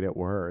think I made it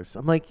worse.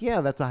 I'm like,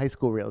 yeah, that's a high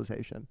school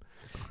realization.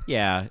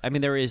 Yeah, I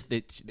mean,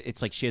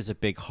 it's like she has a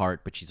big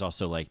heart, but she's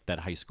also like that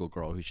high school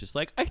girl who's just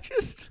like,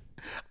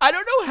 I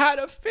don't know how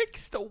to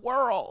fix the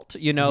world.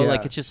 Yeah,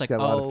 like it's just she's like, got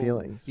a lot of oh,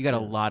 feelings. you got a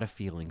Yeah. lot of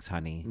feelings,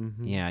 honey.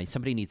 Yeah,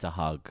 somebody needs a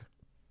hug.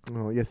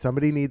 Oh, yeah,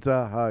 somebody needs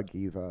a hug,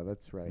 Eva.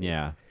 That's right.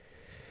 Yeah.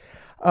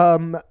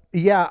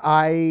 Yeah,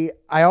 I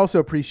also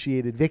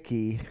appreciated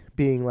Vicky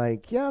being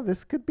like, yeah,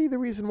 this could be the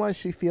reason why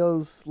she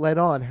feels led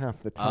on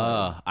half the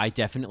time. I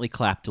definitely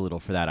clapped a little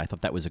for that. I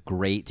thought that was a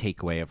great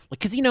takeaway of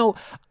because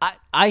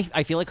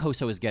I feel like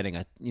Hoso is getting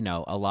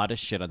a lot of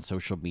shit on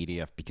social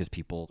media because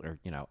people are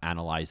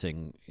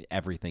analyzing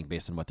everything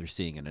based on what they're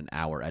seeing in an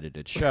hour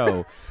edited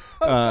show.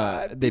 They've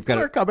got People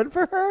are coming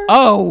for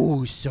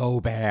her. so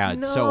bad,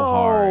 no, so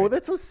hard.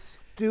 that's so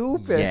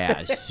stupid.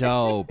 Yeah,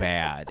 so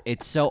bad.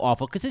 It's so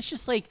awful because it's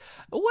just like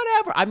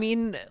whatever. I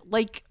mean,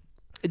 like.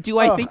 do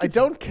I think I it's,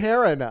 don't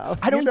care enough?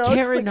 I don't It's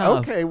care like,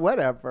 enough. Okay,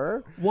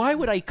 whatever. why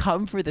would I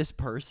come for this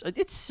person?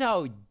 It's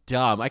so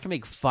dumb. I can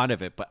make fun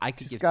of it, but I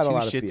could She's give got two a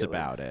lot of shits feelings.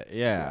 about it.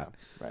 Yeah.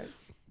 Right.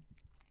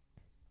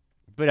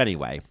 But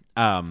anyway,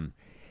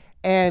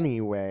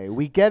 Anyway,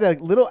 we get a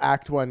little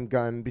Act 1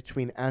 gun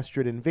between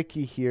Astrid and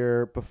Vicky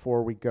here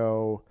before we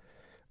go,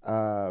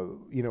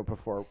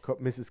 before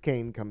Mrs.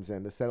 Kane comes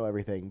in to settle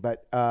everything.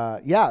 But,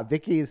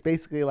 Vicky is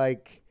basically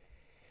like,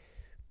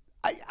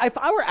 if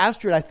I were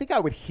Astrid, I think I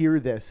would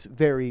hear this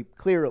very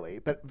clearly.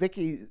 But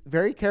Vicky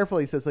very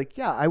carefully says, like,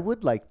 yeah, I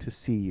would like to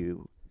see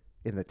you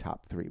in the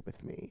top 3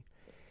 with me.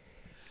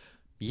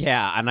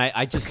 yeah, and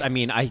I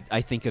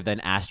think of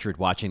then Astrid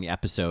watching the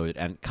episode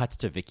and cuts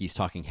to Vicky's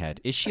talking head.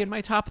 Is she in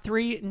my top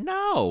 3?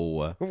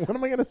 No. What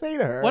am I going to say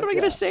to her? What am I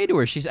going to say to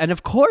her? And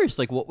of course,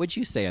 like, what would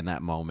you say in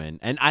that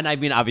moment? And I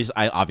mean,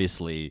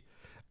 obviously,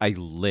 I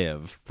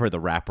live for the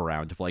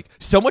wraparound of like,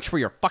 so much for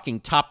your fucking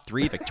top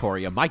 3,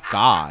 Victoria. My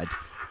God.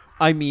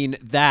 I mean,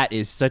 that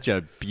is such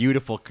a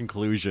beautiful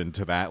conclusion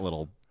to that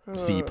little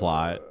C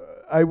plot.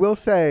 I will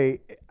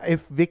say,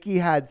 if Vicky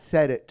had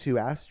said it to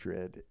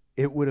Astrid,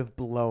 it would have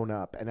blown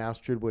up and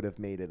Astrid would have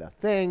made it a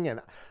thing.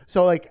 And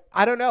so, like,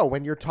 I don't know,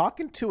 when you're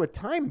talking to a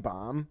time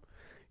bomb,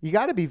 you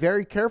got to be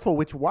very careful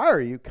which wire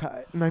you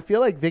cut. And I feel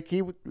like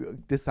Vicky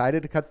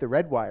decided to cut the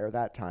red wire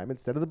that time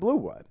instead of the blue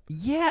one.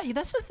 Yeah,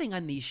 that's the thing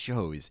on these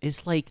shows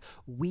is like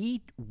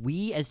we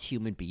as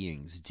human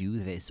beings do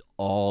this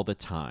all the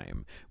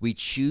time. We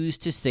choose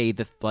to say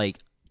the like,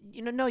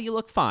 no, you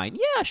look fine.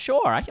 Yeah,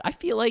 sure. I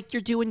feel like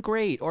you're doing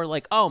great. Or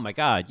like, oh my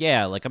God,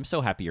 yeah, like I'm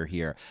so happy you're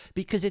here.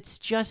 Because it's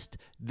just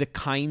the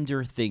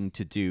kinder thing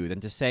to do than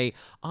to say,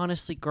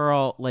 honestly,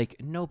 girl, like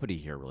nobody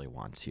here really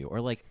wants you. Or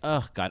like,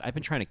 oh God, I've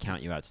been trying to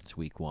count you out since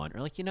week 1.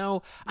 Or like,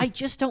 I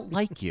just don't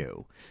like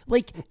you.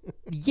 Like,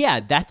 yeah,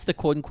 that's the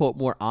quote unquote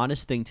more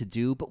honest thing to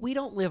do. But we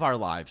don't live our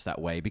lives that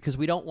way because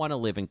we don't want to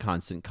live in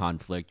constant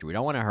conflict or we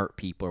don't want to hurt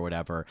people or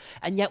whatever.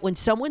 And yet when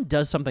someone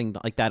does something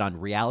like that on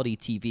reality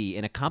TV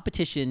in a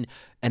competition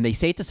and they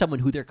say it to someone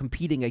who they're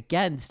competing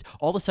against,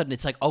 all of a sudden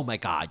it's like, oh my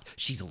God,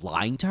 she's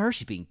lying to her.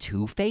 She's being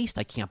two-faced.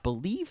 I can't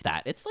believe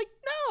that. It's like,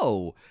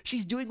 no,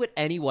 she's doing what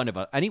any one of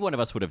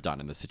us would have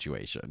done in this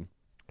situation.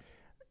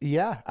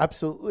 Yeah,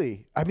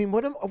 absolutely. I mean,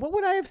 what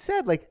would I have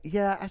said? Like,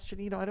 yeah,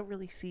 Astrid, I don't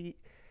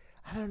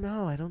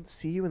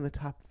see you in the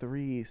top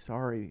 3.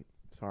 Sorry.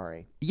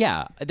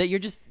 Yeah, that you're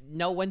just,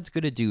 no one's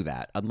going to do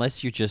that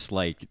unless you're just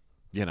like,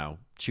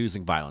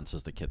 choosing violence,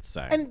 as the kids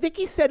say. And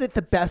Vicky said it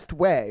the best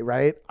way,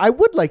 right? I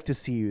would like to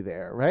see you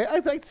there, right?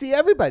 I'd like to see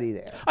everybody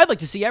there. I'd like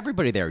to see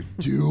everybody there.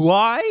 Do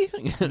I?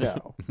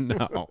 No.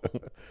 No.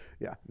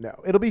 Yeah, no.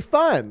 It'll be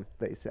fun,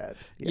 they said.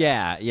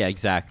 Yeah,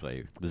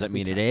 exactly. Does that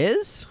mean it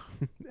is?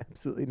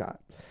 Absolutely not.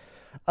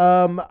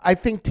 I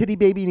think titty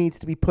baby needs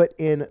to be put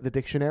in the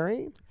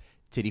dictionary.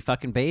 Titty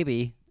fucking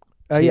baby.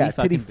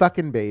 Titty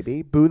fucking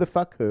baby. Boo the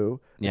fuck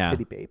who. Yeah.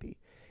 Titty baby.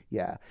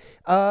 Yeah.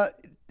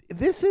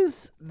 This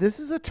is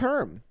a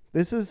term.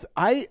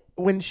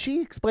 When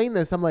she explained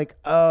this, I'm like,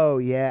 oh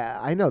yeah,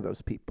 I know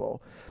those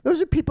people.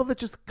 Those are people that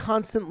just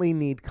constantly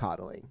need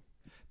coddling.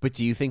 But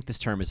do you think this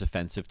term is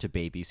offensive to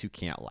babies who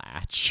can't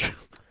latch?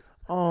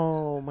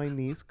 Oh, my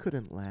niece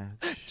couldn't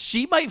latch.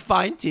 She might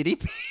find titty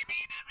baby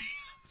to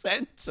be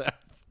offensive.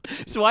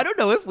 So I don't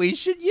know if we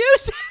should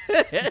use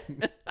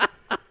it.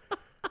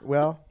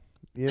 Well,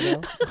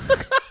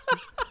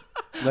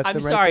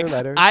 I'm sorry.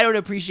 I don't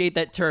appreciate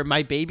that term.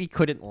 My baby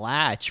couldn't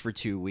latch for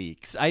 2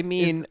 weeks. I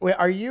mean, wait,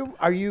 are you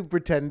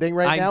pretending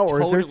right I'm now,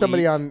 or is there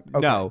somebody on?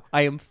 Okay. No,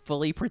 I am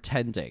fully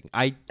pretending.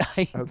 Okay,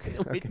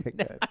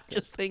 good. I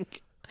just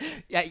think.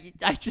 Yeah,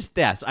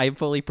 yes, I am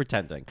fully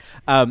pretending.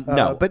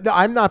 No, but no,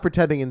 I'm not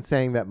pretending and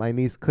saying that my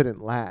niece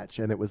couldn't latch,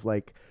 and it was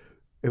like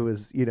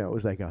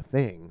a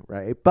thing,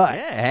 right? But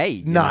yeah,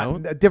 hey,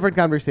 a different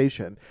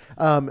conversation.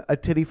 A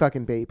titty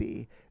fucking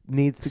baby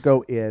needs to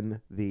go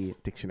in the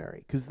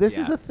dictionary because this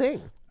is a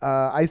thing.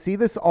 I see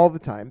this all the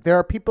time. There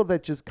are people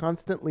that just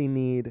constantly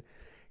need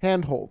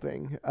hand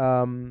holding,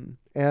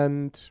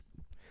 and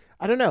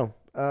I don't know.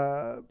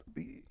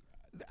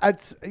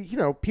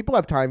 People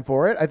have time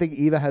for it. I think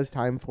Eva has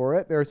time for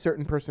it. There are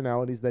certain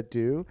personalities that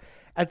do.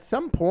 At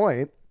some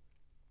point,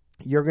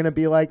 you're going to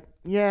be like,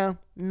 yeah,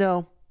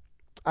 no,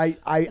 I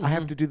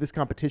have to do this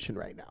competition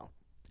right now.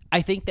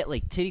 I think that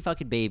like titty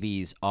fucking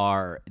babies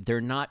they're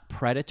not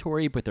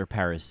predatory, but they're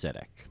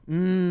parasitic.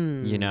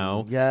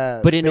 Yes.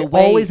 But in they a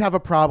way, always have a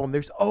problem.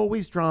 There's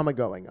always drama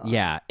going on.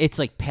 Yeah, it's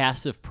like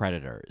passive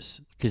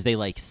predators because they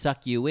like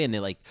suck you in.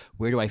 They're like,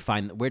 where do I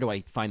find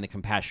the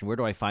compassion? Where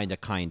do I find a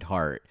kind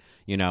heart?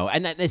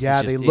 And that this is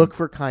just they look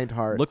for kind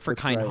hearts. Look for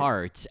kind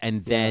hearts,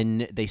 and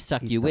then they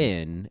suck you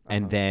in,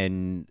 and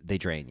then they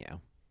drain you.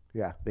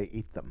 Yeah, they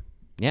eat them.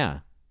 Yeah,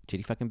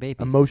 titty fucking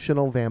babies.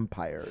 Emotional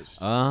vampires.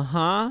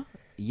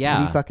 Yeah.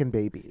 Titty fucking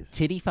babies.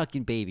 Titty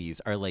fucking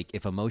babies are like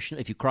if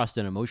you crossed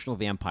an emotional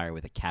vampire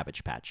with a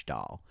Cabbage Patch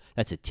doll.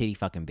 That's a titty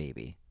fucking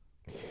baby.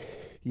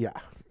 Yeah.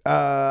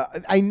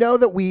 I know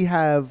that we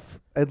have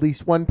at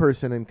least one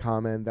person in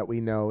common that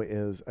we know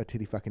is a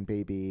titty fucking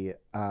baby.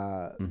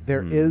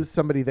 There is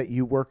somebody that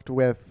you worked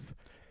with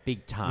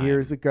Big time.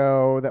 years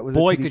ago that was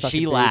Boy, a titty could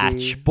she fucking latch.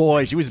 baby.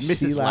 Boy, she was She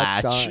Mrs.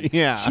 latched Latch. on.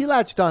 Yeah. She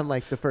latched on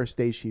like the first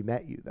day she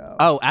met you, though.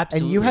 Oh,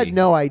 absolutely. And you had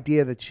no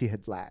idea that she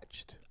had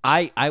latched.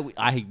 I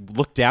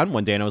looked down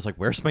one day and I was like,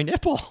 where's my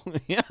nipple?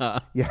 Yeah.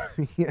 Yeah,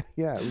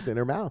 yeah, it was in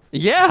her mouth.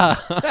 Yeah.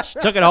 She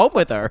took it home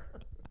with her.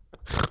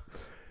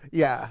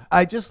 Yeah,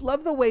 I just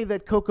love the way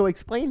that Coco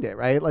explained it,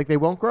 right? Like they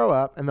won't grow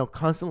up and they'll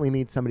constantly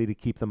need somebody to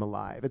keep them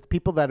alive. It's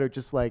people that are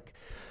just like,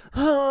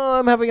 oh,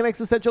 I'm having an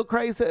existential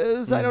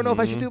crisis. I don't know if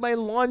I should do my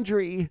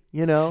laundry,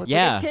 you know? It's like,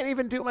 Yeah. I can't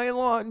even do my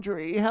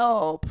laundry.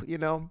 Help, you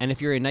know? And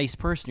if you're a nice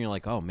person, you're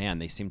like, oh man,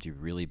 they seem to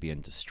really be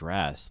in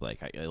distress.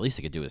 Like, at least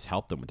I could do is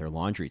help them with their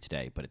laundry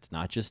today. But it's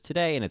not just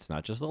today, and it's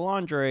not just the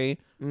laundry.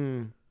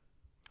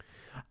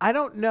 I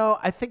don't know.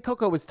 I think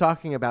Coco was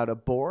talking about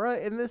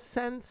Abora in this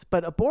sense,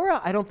 but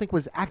Abora I don't think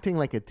was acting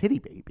like a titty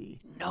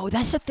baby. No,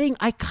 that's the thing.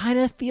 I kind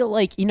of feel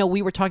like,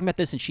 we were talking about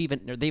this, and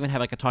they even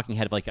have like a talking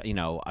head of like,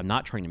 I'm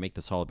not trying to make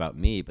this all about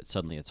me, but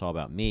suddenly it's all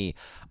about me.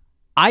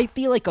 I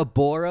feel like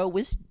Abora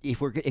was,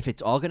 if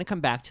it's all going to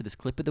come back to this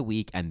clip of the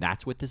week, and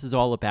that's what this is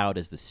all about,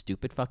 is the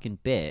stupid fucking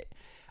bit.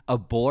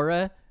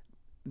 Abora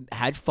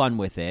had fun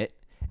with it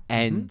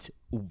and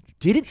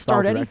didn't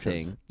start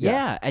anything. directions.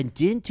 Yeah, and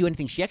didn't do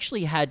anything. She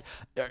actually had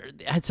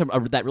some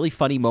that really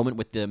funny moment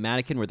with the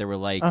mannequin where they were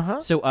like,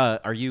 "So,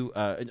 are you?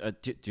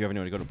 Do you have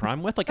anyone to go to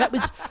prom with?" Like that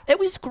was it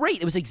was great.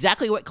 It was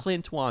exactly what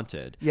Clint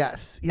wanted.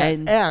 Yes.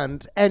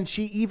 And- And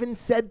she even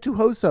said to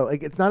Hoso,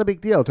 like, it's not a big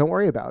deal. Don't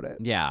worry about it.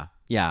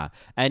 Yeah,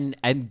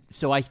 and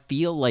so I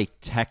feel like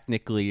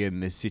technically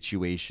in this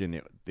situation,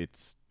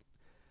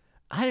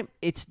 I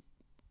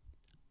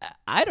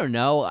don't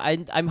know.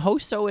 I'm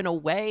Hoso in a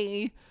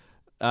way.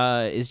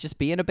 Is just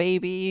being a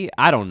baby.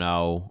 I don't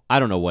know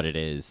what it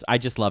is. I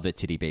just love that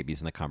titty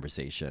baby's in the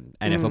conversation.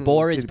 And if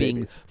Abora is titty being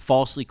babies.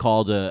 falsely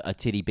called a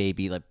titty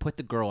baby, like put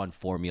the girl on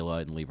formula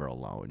and leave her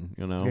alone.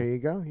 There you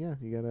go. Yeah,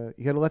 you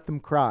gotta let them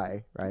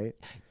cry, right?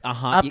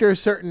 Uh-huh. After a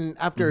certain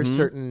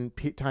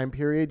time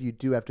period, you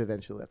do have to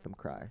eventually let them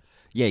cry.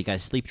 Yeah, you gotta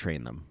sleep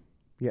train them.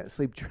 Yeah,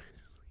 sleep train them.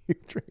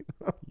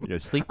 You gotta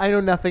sleep. I know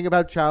nothing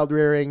about child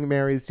rearing.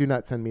 Marys, do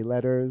not send me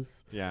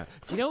letters. Yeah.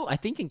 I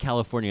think in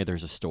California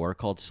there's a store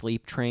called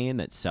Sleep Train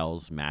that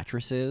sells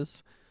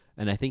mattresses,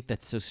 and I think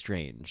that's so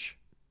strange.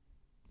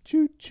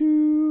 Choo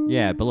choo.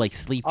 Yeah, but like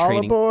sleep All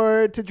training.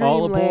 aboard to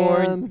Dreamland.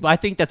 All aboard. I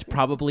think that's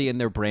probably in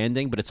their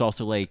branding, but it's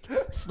also like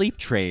sleep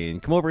train.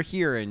 Come over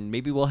here and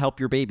maybe we'll help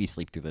your baby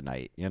sleep through the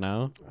night.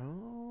 Oh,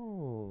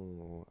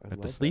 I On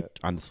love the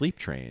sleep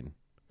train.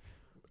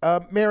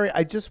 Mary,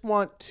 I just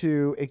want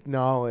to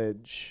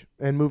acknowledge,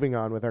 and moving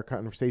on with our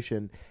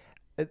conversation,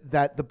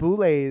 that the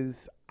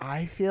Boulets,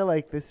 I feel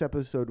like this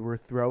episode were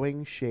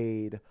throwing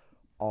shade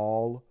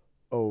all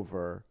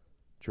over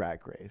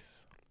Drag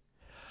Race.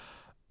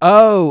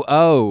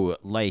 Oh,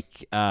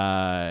 like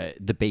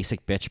the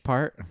basic bitch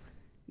part.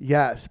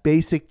 Yes,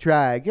 basic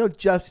drag.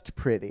 Just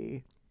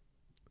pretty.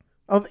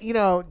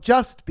 Oh,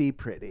 just be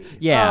pretty.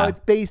 Yeah. Oh, it's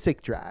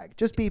basic drag.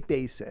 Just be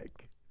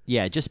basic.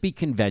 Yeah, just be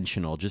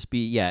conventional. Just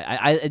be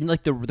I and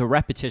like the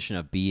repetition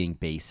of being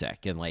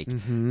basic and like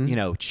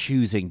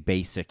choosing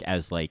basic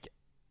as like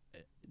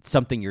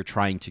something you're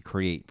trying to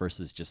create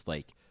versus just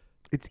like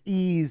It's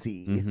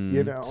easy,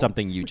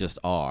 something you just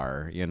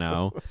are.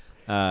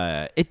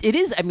 It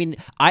is. I mean,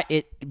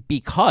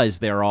 because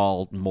they're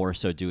all more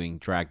so doing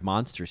drag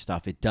monster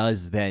stuff. It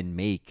does then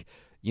make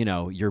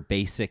your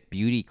basic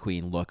beauty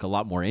queen look a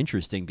lot more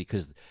interesting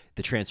because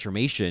the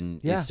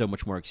transformation is so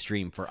much more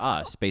extreme for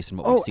us based on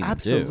what we've seen them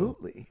do.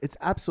 Absolutely. It's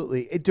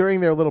absolutely.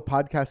 During their little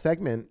podcast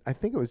segment, I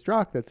think it was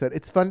Drock that said,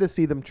 it's fun to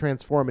see them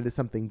transform into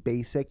something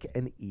basic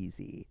and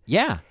easy.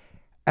 Yeah.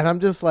 And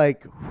I'm just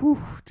like,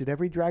 whew, did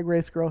every Drag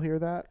Race girl hear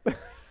that?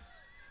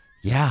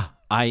 Yeah.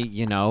 I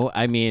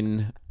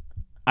mean,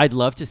 I'd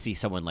love to see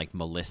someone like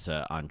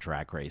Melissa on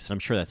Drag Race. And I'm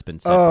sure that's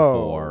been said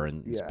before,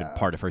 and it's been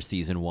part of her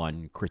season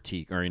 1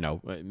 critique, or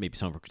maybe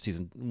some of her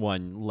season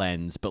 1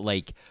 lens. But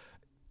like,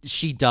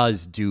 she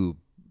does do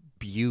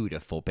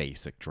beautiful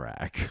basic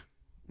drag.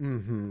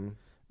 Mm-hmm.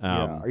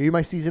 Are you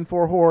my season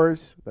 4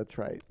 whores? That's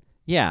right.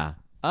 Yeah.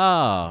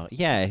 Oh,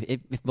 yeah.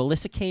 If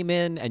Melissa came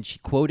in and she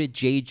quoted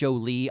J.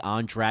 Jolie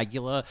on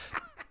Dragula,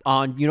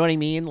 you know what I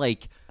mean?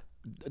 Like,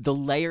 the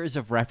layers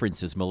of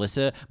references.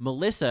 Melissa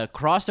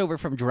crossover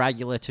from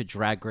Dragula to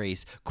Drag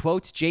Race,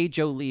 quotes J.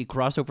 Jolie,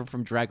 crossover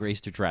from Drag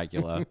Race to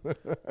Dragula.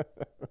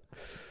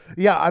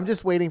 Yeah, I'm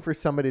just waiting for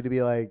somebody to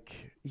be like,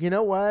 you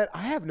know what?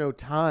 I have no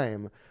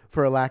time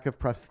for a lack of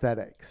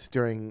prosthetics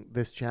during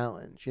this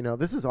challenge.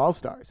 This is All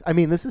Stars. I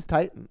mean, this is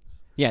Titans.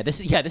 Yeah, this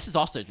is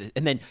All Stars.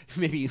 And then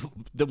maybe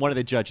one of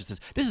the judges says,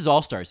 "This is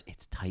All Stars.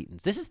 It's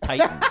Titans. This is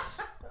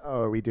Titans."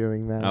 Oh, are we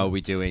doing that? Oh,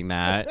 we doing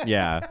that?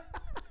 Yeah.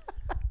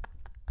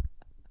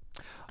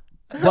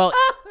 Well,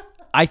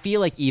 I feel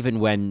like even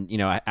when,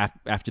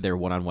 after their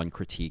one-on-one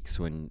critiques,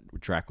 when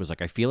Drac was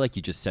like, I feel like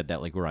you just said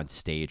that like we're on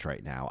stage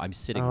right now. I'm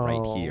sitting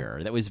right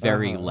here. That was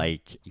very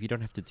like, you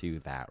don't have to do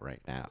that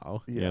right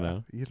now. Yeah, You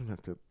know? you don't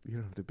have to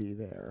be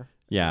there.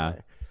 Yeah.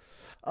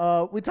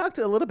 We talked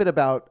a little bit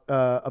about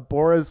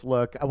Abora's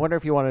look. I wonder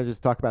if you want to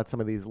just talk about some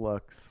of these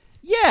looks.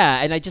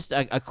 Yeah, and I just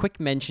a quick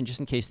mention just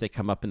in case they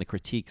come up in the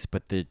critiques,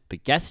 but the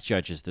guest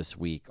judges this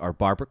week are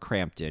Barbara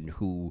Crampton,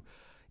 who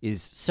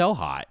is so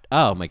hot.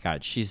 Oh my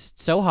God, she's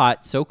so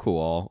hot, so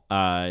cool.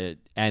 And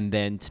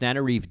then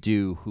Tanana Reeve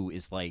Dew, who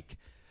is like,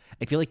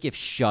 I feel like if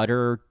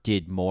Shudder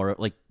did more,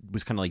 like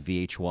was kind of like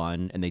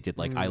VH1, and they did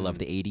like I Love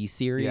the '80s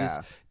series.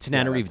 Yeah.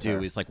 Tanana Yeah, Reeve that's Dew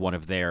her. is like one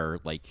of their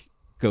like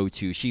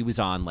go-to. She was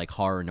on like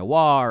Horror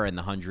Noir and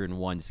the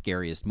 101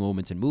 Scariest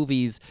Moments in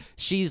Movies.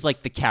 She's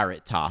like the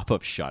Carrot Top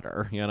of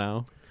Shudder, you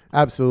know?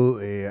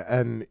 Absolutely.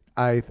 And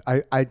I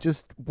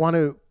just want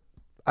to,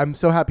 I'm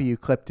so happy you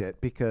clipped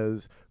it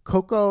because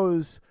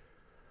Coco's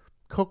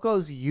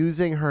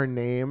using her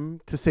name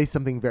to say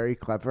something very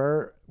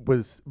clever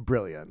was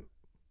brilliant.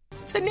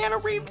 Tanana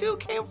Reeve Dew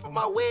came for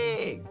my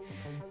wig.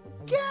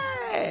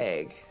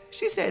 Gag.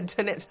 She said,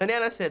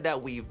 Tanana said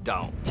that weave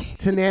don't.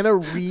 Tanana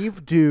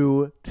Reeve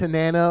do,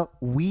 Tanana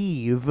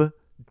weave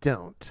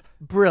don't.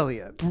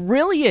 Brilliant.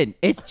 Brilliant.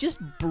 It's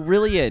just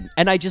brilliant.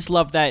 And I just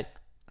love that.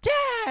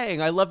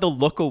 Dang. I love the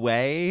look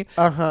away.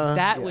 Uh-huh.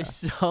 That was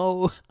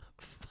so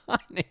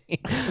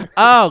funny.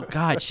 Oh,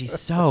 God. She's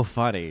so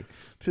funny.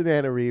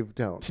 Tanana Reeve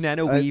don't.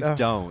 Tanana Weave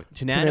don't.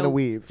 Tanana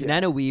Weave. Yeah.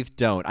 Tanana Weave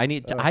don't. I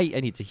need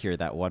to hear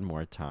that one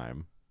more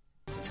time.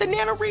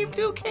 Tanana Reeve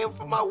Dew came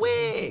for my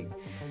wig.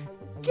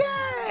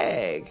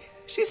 Gag.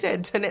 She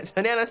said,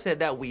 Tanana said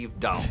that weave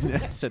don't.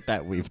 Said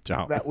that weave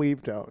don't. That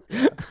weave don't.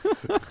 Yeah.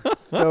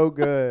 So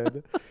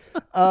good.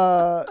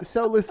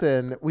 So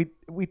listen,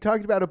 we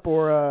talked about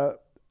Abora.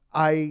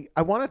 I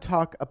want to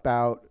talk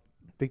about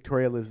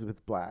Victoria Elizabeth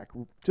Black.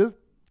 Just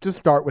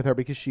start with her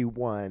because she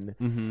won.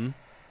 Mm-hmm.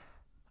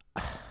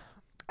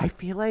 I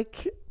feel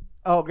like,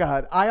 oh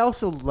God, I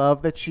also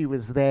love that she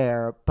was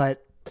there,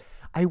 but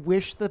I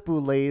wish the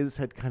Boulets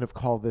had kind of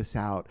called this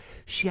out.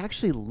 She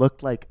actually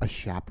looked like a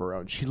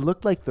chaperone. She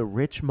looked like the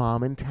rich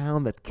mom in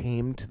town that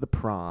came to the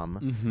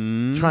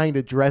prom trying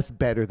to dress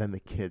better than the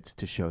kids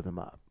to show them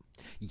up.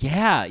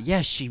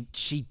 Yeah, she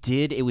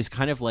did. It was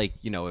kind of like,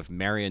 if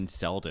Marion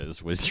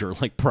Seldes was your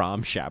like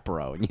prom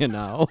chaperone,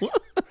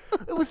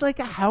 It was like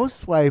a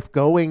housewife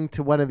going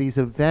to one of these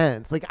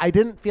events. Like, I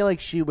didn't feel like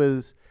she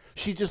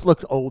just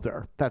looked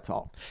older. That's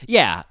all.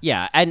 Yeah.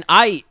 And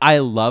I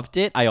loved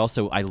it.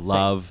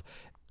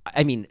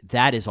 I mean,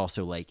 that is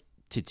also like,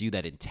 to do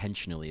that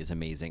intentionally is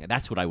amazing.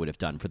 That's what I would have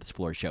done for this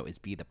floor show, is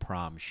be the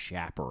prom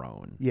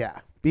chaperone. Yeah.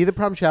 Be the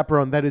prom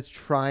chaperone that is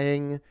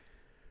trying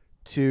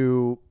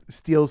to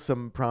steal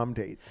some prom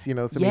dates, some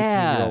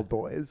 18-year-old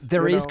boys.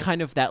 There is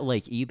kind of that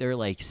like either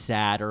like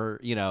sad or,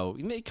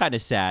 kind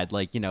of sad,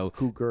 like,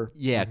 cougar.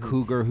 Yeah,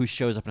 cougar who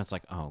shows up and it's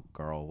like, oh,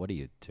 girl, what are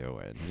you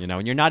doing?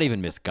 And you're not even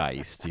Miss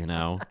Geist,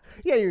 Yeah,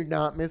 you're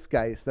not Miss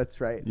Geist.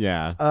 That's right.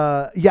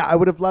 Yeah. Yeah, I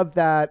would have loved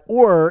that.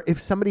 Or if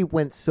somebody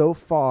went so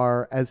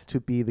far as to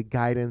be the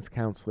guidance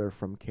counselor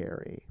from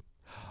Carrie.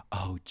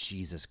 Oh,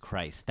 Jesus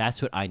Christ.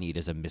 That's what I need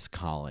as a Miss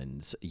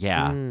Collins.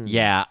 Yeah.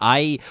 Yeah.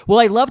 I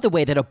love the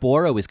way that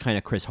Abora was kind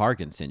of Chris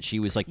Hargensen. She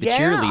was like the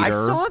cheerleader. I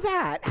saw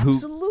that.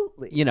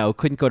 Absolutely.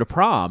 Couldn't go to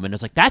prom. And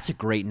it's like, that's a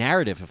great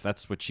narrative if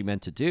that's what she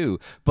meant to do.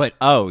 But,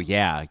 oh,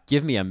 yeah,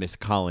 give me a Miss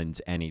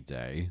Collins any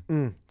day.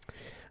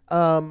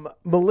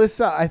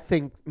 Melissa, I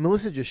think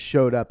Melissa just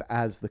showed up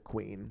as the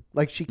queen.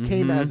 Like, she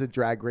came as a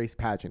Drag Race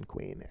pageant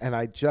queen. And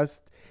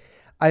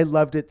I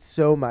loved it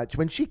so much.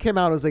 When she came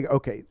out, I was like,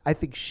 okay, I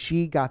think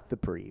she got the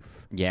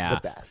brief. Yeah.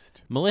 The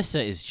best. Melissa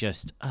is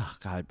just, oh,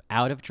 God,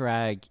 out of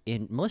drag.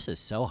 Melissa's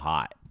so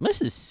hot.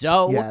 Melissa's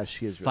so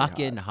she is really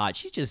fucking hot.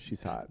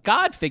 She's hot.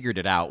 God figured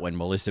it out when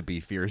Melissa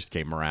B. Fierce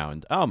came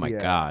around. Oh, my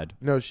God.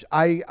 No,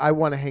 I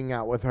want to hang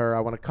out with her.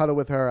 I want to cuddle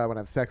with her. I want to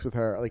have sex with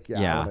her. Like,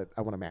 I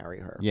want to marry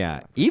her.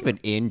 Yeah. Even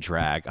in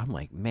drag, I'm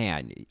like,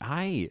 man,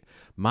 my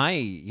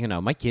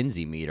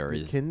Kinsey meter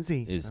is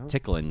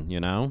tickling,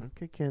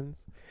 Okay,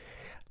 Kins.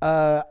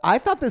 I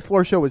thought this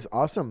floor show was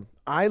awesome.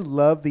 I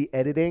love the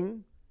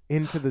editing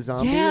into the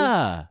zombies.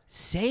 Yeah,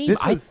 same. This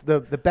was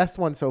the best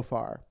one so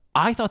far.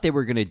 I thought they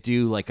were going to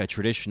do like a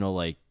traditional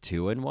like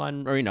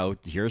 2-in-1 or,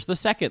 here's the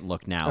second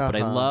look now. But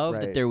I love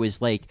that there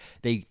was like,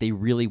 they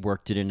really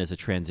worked it in as a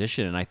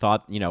transition. And I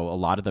thought, a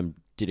lot of them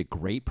did a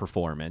great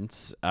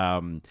performance. It's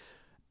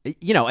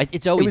always.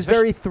 It was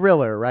very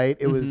thriller, right?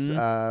 It was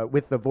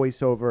with the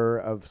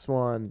voiceover of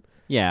Swan.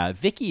 Yeah,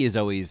 Vicky is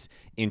always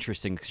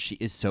interesting because she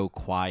is so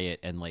quiet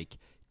and like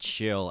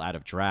chill out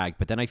of drag.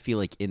 But then I feel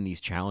like in these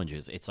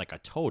challenges, it's like a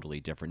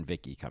totally different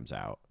Vicky comes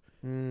out.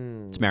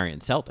 It's Marion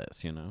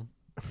Seldes,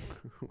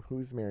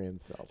 Who's Marion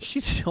Seldes?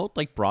 She's an old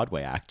like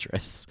Broadway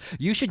actress.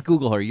 You should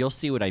Google her. You'll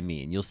see what I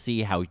mean. You'll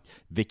see how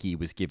Vicky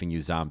was giving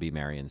you zombie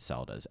Marion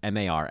Seldes.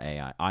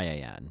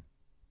 MARIAN.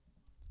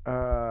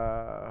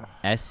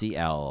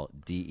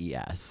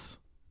 SELDES.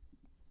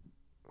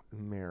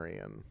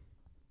 Marion.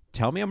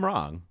 Tell me I'm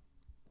wrong.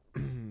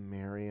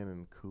 Marion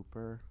and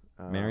Cooper.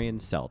 Marion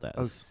Seldes.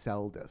 Oh,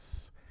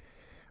 Seldes.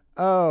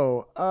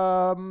 Oh,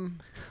 I'm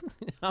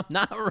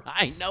not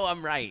right. No,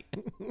 I'm right.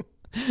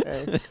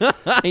 okay.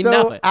 I So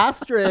know it.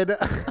 Astrid.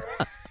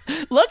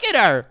 Look at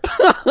her.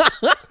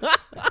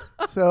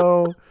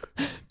 So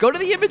Go to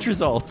the image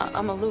results.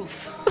 I'm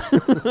aloof.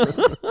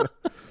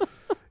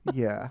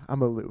 yeah,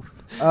 I'm aloof.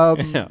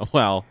 Yeah,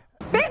 well,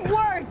 Big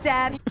word,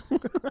 Dad.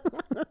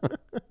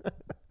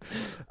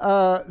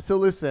 So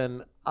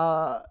listen,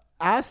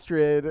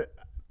 Astrid,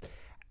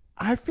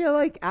 I feel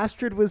like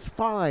Astrid was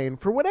fine.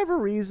 For whatever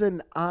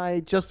reason,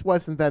 I just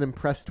wasn't that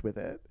impressed with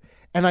it.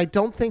 And I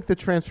don't think the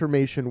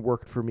transformation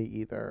worked for me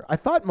either. I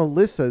thought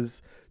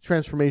Melissa's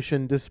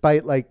transformation,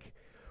 despite like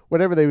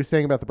whatever they were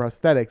saying about the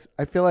prosthetics,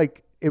 I feel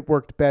like it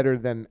worked better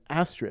than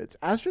Astrid's.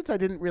 Astrid's, I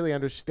didn't really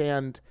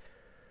understand.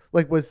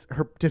 Like,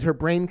 did her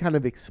brain kind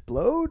of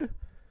explode?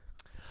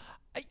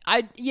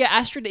 Yeah,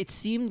 Astrid, it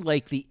seemed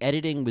like the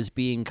editing was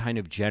being kind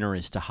of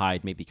generous to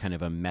hide maybe kind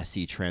of a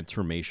messy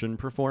transformation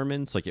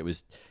performance. Like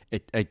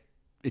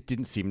it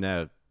didn't seem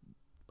to,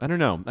 I don't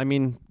know. I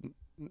mean,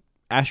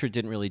 Astrid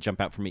didn't really jump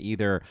out for me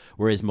either.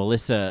 Whereas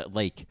Melissa,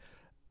 like,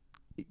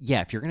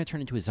 yeah, if you're going to turn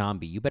into a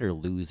zombie, you better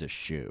lose a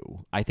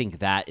shoe. I think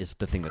that is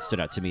the thing that stood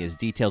out to me is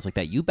details like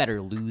that. You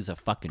better lose a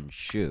fucking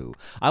shoe.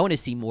 I want to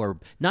see more,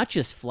 not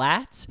just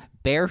flats,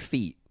 bare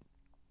feet.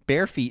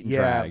 Bare feet and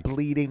drag.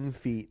 Bleeding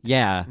feet.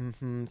 Yeah.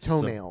 Mm-hmm.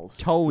 Toenails.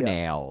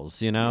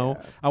 Toenails, you know?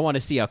 Yeah. I want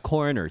to see a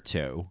corn or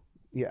two.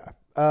 Yeah.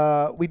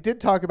 We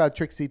did talk about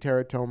Trixie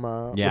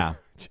Teratoma. Yeah.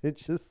 Which I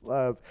just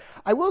love.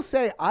 I will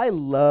say I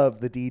love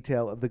the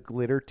detail of the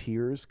glitter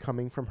tears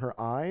coming from her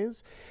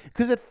eyes.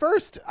 Because at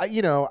first, I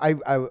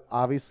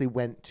obviously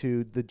went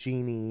to the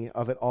genie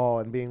of it all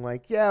and being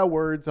like, yeah,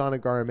 words on a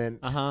garment.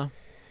 Uh-huh.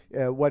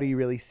 What are you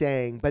really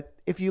saying? But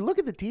if you look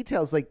at the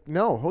details, like,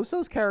 no,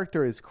 Hoso's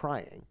character is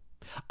crying.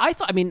 I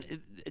mean,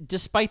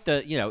 despite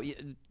the,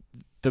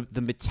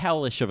 the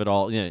Mattel-ish of it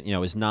all,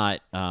 is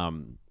not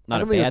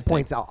not a bad thing.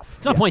 Points off.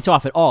 It's not points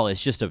off at all.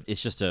 It's just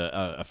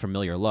a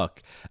familiar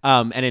look.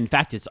 And in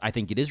fact, I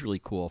think it is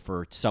really cool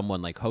for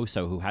someone like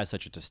Hoso who has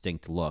such a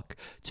distinct look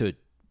to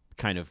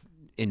kind of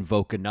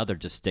invoke another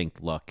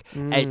distinct look.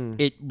 And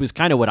it was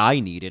kind of what I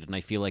needed, and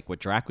I feel like what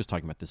Drac was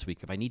talking about this week.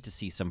 If I need to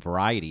see some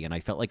variety, and I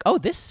felt like, oh,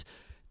 this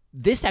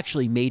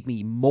actually made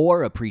me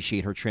more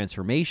appreciate her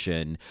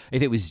transformation.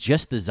 If it was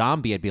just the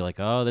zombie, I'd be like,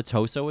 oh, that's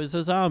Hoso as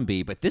a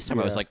zombie. But this time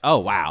I was like, oh,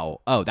 wow.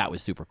 Oh, that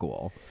was super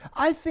cool.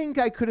 I think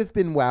I could have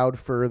been wowed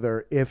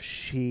further if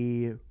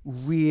she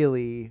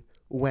really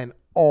went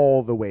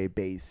all the way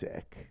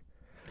basic.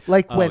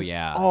 Like went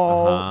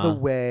all the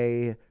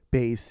way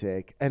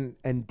basic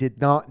and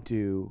did not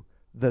do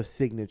the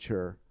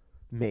signature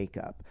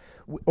makeup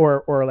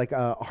or like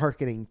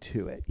hearkening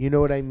to it. You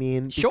know what I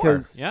mean? Sure.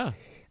 Because yeah.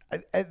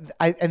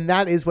 And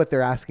that is what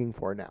they're asking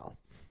for now.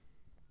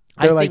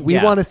 They're like, we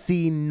want to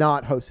see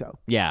not Hoso.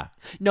 Yeah.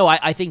 No,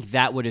 I think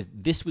that would have,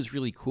 this was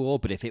really cool,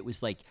 but if it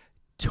was like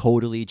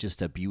totally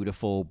just a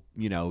beautiful,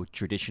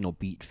 traditional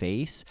beat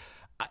face,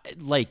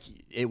 like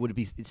it would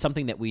be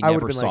something that we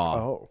never saw.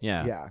 Like, oh,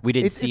 yeah. We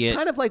didn't see it. It's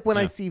kind of like when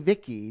I see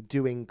Vicky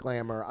doing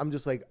glamour, I'm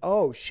just like,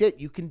 oh shit,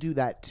 you can do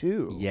that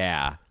too.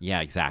 Yeah,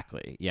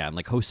 exactly. Yeah, and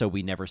like Hoso,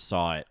 we never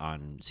saw it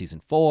on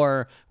season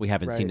 4. We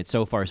haven't seen it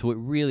so far, so it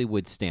really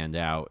would stand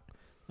out.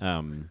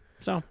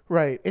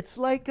 Right. It's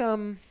like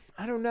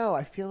I don't know.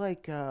 I feel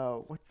like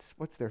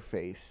what's their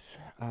face?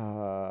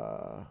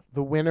 The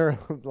winner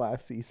of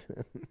last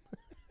season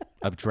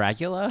of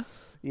Dracula.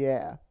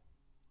 Yeah.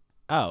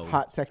 Oh,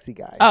 hot, sexy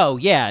guy. Oh,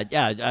 yeah.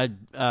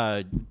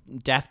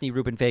 Daphne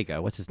Rubin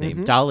Vega. What's his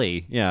name?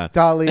 Dali. Yeah.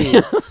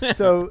 Dali.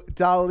 So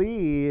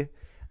Dali,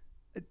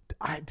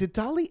 did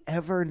Dali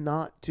ever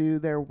not do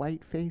their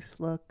white face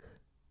look?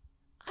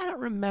 I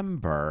don't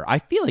remember. I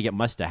feel like it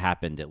must have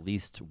happened at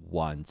least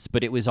once,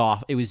 but it was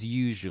off. It was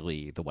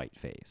usually the white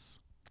face.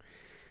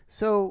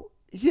 So,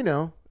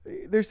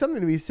 there's something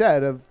to be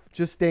said of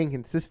just staying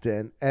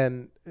consistent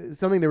and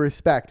something to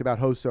respect about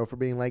Hoso for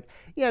being like,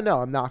 yeah,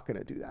 no, I'm not going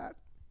to do that.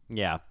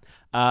 Yeah.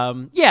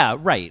 Yeah,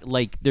 right.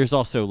 Like, there's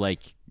also,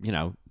 like,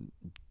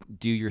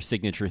 do your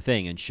signature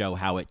thing and show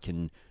how it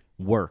can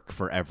work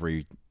for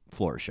every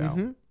floor show.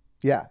 Mm-hmm.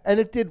 Yeah, and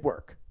it did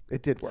work.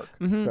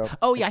 Mm-hmm. So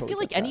I feel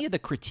like any of the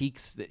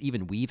critiques that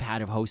even we've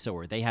had of Hoso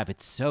or they have,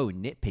 it's so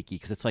nitpicky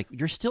because it's like,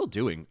 you're still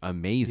doing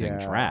amazing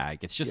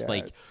drag. It's just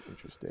like, it's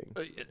interesting.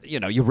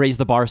 You raise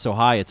the bar so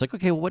high. It's like,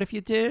 okay, well, what if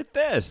you did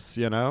this,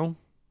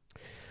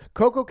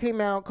 Coco came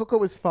out. Coco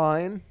was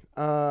fine.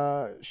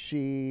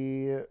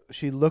 She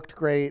looked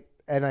great,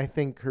 and I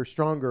think her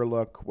stronger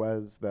look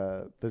was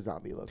the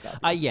zombie look.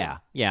 Yeah.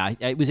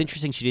 It was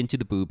interesting. She didn't do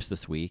the boobs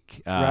this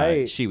week.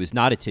 Right. She was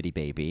not a titty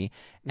baby,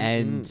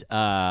 and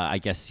I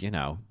guess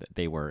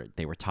they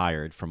were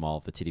tired from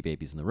all the titty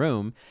babies in the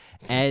room,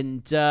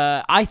 and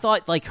I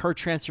thought like her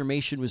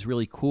transformation was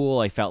really cool.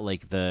 I felt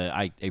like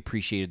I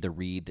appreciated the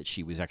read that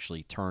she was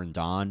actually turned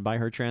on by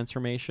her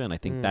transformation. I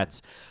think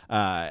that's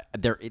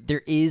there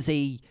is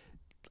a.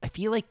 I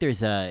feel like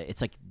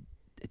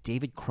it's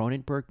David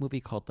Cronenberg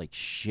movie called like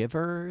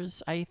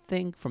Shivers, I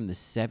think, from the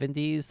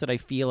 70s that I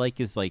feel like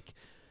is like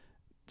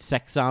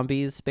sex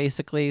zombies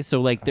basically. So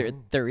like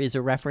there is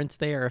a reference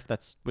there if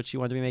that's what she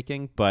wanted to be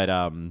making. But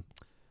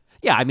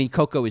yeah, I mean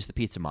Coco is the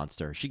pizza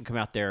monster. She can come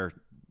out there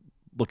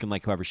looking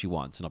like whoever she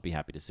wants and I'll be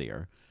happy to see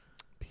her.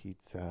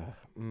 Pizza.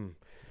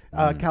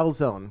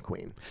 Calzone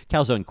queen.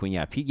 Calzone queen,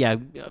 yeah.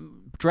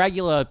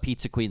 Dragula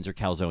pizza queens or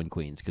calzone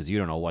queens because you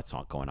don't know what's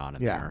all going on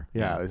in there.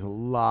 Yeah, there's a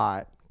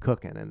lot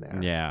cooking in there.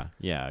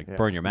 Yeah.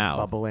 Burn your mouth.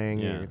 Bubbling.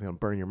 Yeah. You're going to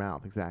burn your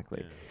mouth.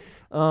 Exactly.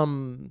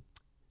 So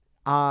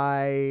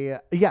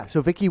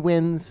Vicky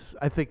wins.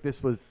 I think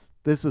this was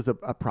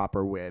a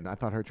proper win. I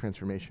thought her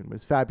transformation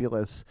was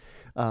fabulous.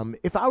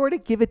 If I were to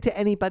give it to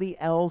anybody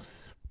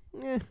else,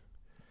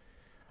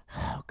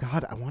 oh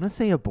God, I want to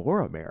say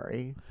Abora,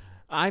 Mary.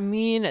 I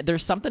mean,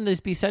 there's something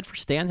to be said for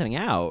standing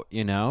out,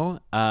 you know?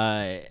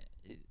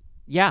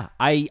 Yeah,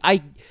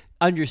 I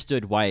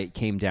understood why it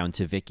came down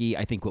to Vicky.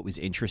 I think what was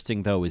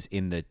interesting, though, is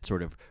in the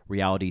sort of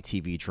reality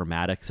TV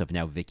dramatics of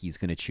now Vicky's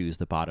going to choose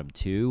the bottom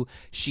two.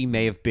 She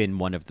may have been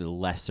one of the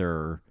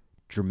lesser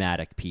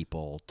dramatic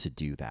people to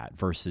do that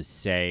versus,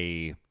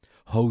 say,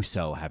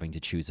 Hoso having to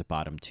choose a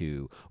bottom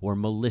two or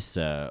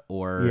Melissa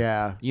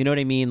or, you know what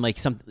I mean? Like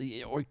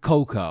or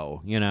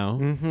Coco, you know?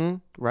 Mm-hmm.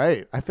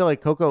 Right. I feel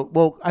like Coco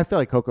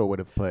would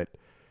have put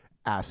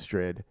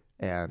Astrid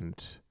and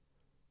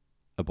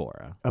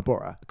Abora.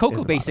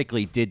 Coco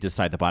basically did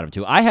decide the bottom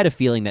two. I had a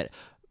feeling that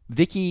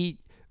Vicky,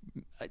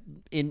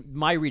 in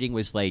my reading,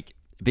 was like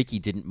Vicky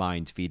didn't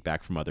mind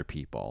feedback from other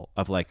people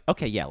of like,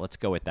 okay, yeah, let's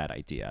go with that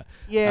idea.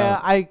 Yeah,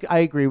 I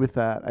agree with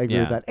that. I agree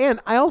with that.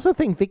 And I also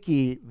think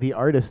Vicky, the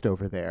artist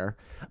over there,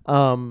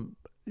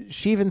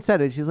 she even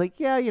said it. She's like,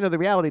 yeah, you know, the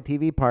reality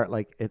TV part,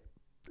 like it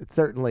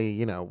certainly,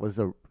 you know, was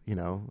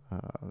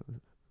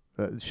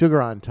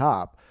sugar on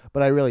top,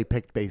 but I really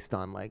picked based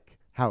on like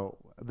how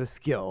the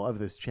skill of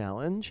this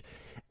challenge,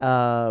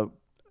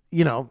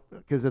 you know,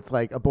 because it's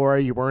like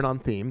Abora, you weren't on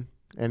theme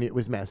and it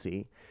was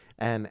messy,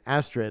 and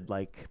Astrid,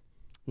 like,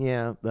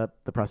 yeah, the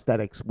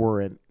prosthetics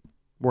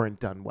weren't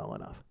done well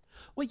enough.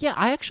 Well, yeah,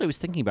 I actually was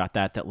thinking about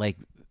that like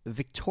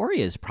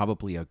Victoria is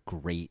probably a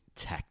great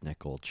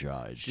technical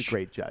judge. She's a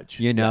great judge.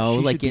 You know,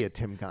 she like should be a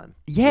Tim Gunn.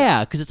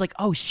 Yeah, because it's like,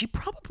 oh, she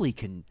probably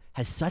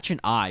has such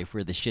an eye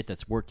for the shit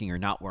that's working or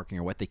not working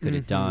or what they could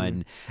have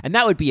done. And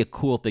that would be a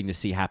cool thing to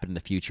see happen in the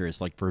future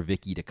is like for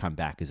Vicky to come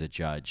back as a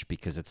judge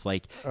because it's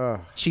like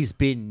she's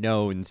been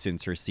known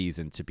since her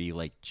season to be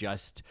like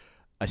just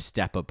a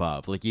step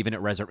above. Like even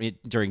at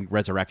during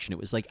Resurrection, it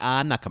was like,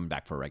 I'm not coming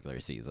back for a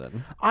regular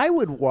season. I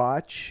would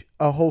watch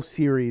a whole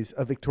series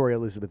of Victoria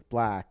Elizabeth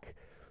Black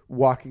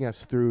walking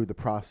us through the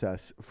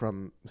process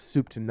from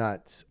soup to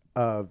nuts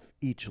of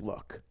each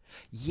look.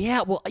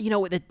 Yeah, well, you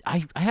know,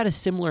 I had a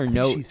similar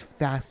note. She's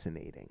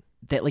fascinating.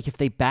 That like if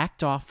they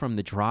backed off from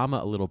the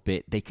drama a little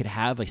bit, they could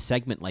have a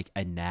segment like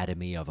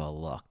Anatomy of a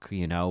Look,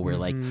 you know, where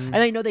like, and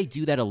I know they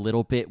do that a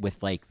little bit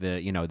with like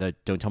the, you know, the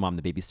Don't Tell Mom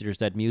the Babysitter's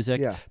Dead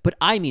music. Yeah. But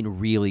I mean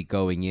really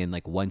going in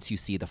like once you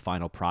see the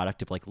final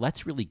product of like,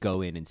 let's really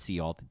go in and see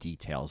all the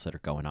details that are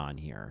going on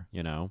here,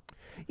 you know?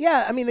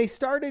 Yeah, I mean, they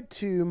started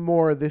to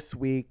more this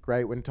week,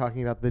 right, when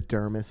talking about the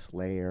dermis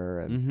layer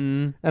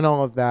and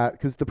all of that,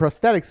 because the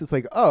prosthetics is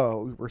like,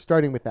 oh, we're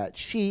starting with that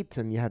sheet,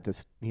 and you had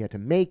to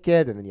make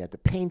it, and then you had to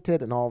paint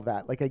it, and all of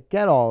that. Like, I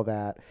get all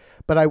that,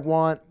 but I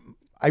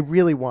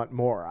really want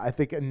more. I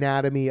think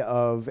anatomy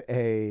of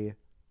a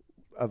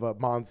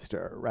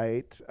monster,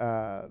 right?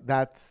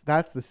 That's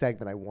the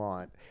segment I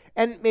want,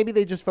 and maybe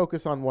they just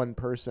focus on one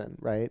person,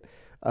 right?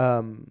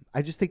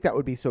 I just think that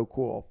would be so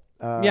cool.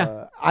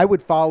 Yeah, I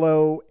would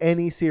follow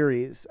any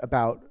series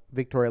about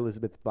Victoria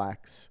Elizabeth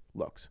Black's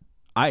looks.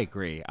 I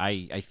agree.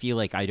 I feel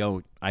like I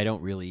don't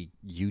really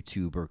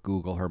YouTube or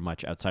Google her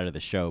much outside of the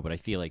show, but I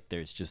feel like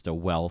there's just a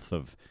wealth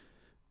of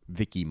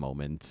Vicky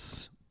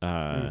moments.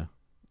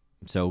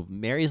 So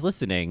Mary's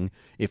listening.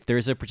 If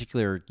there's a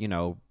particular, you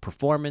know,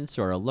 performance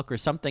or a look or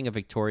something of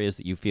Victoria's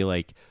that you feel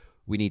like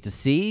we need to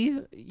see,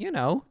 you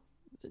know,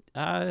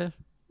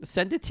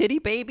 send a Titty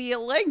Baby a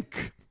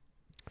link.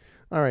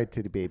 All right,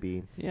 Titty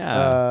Baby.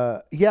 Yeah.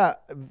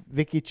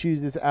 Vicky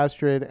chooses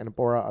Astrid and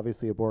Abora.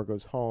 Obviously, Abora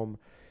goes home.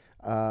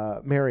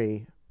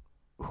 Mary,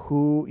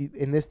 who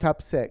in this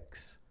top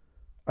 6,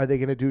 are they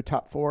going to do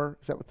top 4?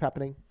 Is that what's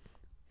happening?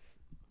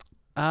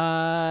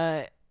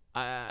 I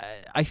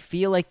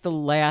feel like the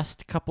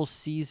last couple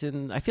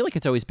seasons, I feel like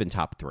it's always been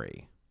top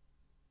 3.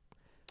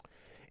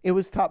 It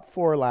was top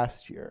 4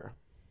 last year.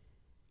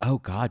 Oh,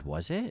 God,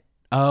 was it?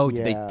 Oh,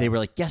 yeah. They were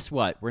like, guess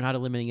what? We're not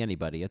eliminating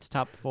anybody. It's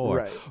top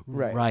 4.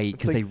 Right.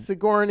 Because like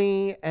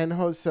Sigourney and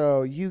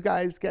Hoso, you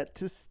guys get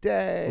to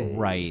stay.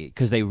 Right.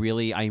 Because they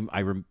really, I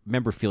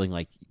remember feeling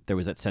like there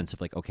was that sense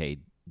of like, okay,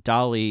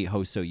 Dolly,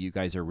 Hoso, you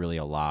guys are really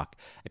a lock.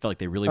 I felt like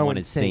they really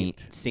wanted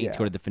Saint to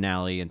go to the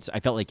finale, and so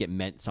I felt like it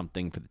meant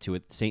something for the two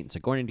of Saint and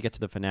Sigourney to get to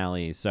the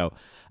finale. So,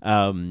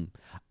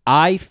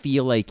 I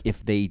feel like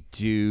if they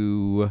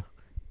do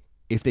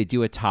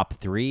a top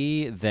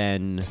 3,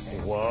 then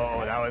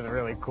Whoa, that was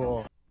really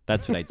cool.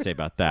 That's what I'd say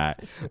about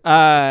that.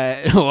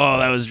 Whoa,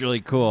 that was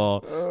really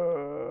cool.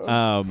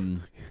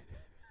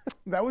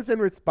 That was in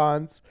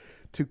response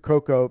to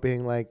Coco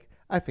being like,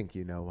 I think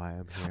you know why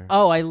I'm here.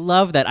 Oh, I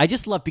love that. I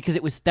just love because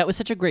that was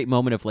such a great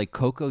moment of like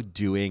Coco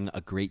doing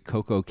a great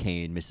Coco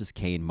Kane, Mrs.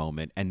 Kane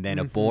moment, and then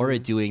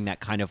Abora doing that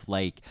kind of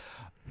like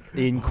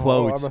in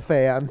quotes. I'm a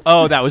fan.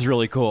 Oh, that was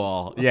really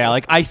cool. Yeah,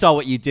 like I saw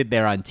what you did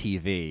there on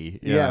TV.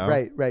 you Yeah, know?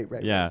 right.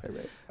 Yeah.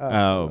 Right.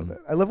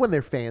 I love when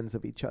they're fans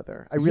of each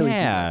other. I really do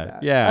love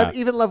that. Yeah. I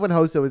even love when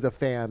Hoso is a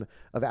fan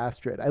of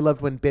Astrid. I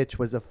loved when Bitch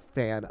was a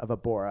fan of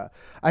Abora.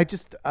 I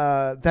just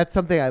that's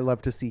something I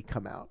love to see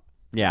come out.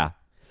 Yeah.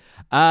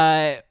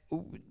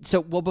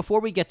 So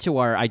before we get to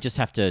our, I just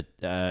have to.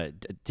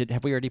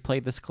 Have we already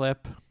played this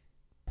clip?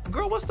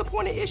 Girl, what's the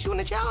point of issuing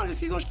a challenge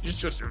if you're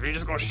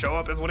just gonna show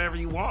up as whatever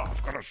you want?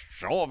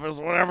 Show up as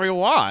whatever you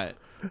want.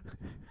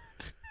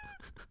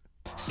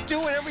 Just do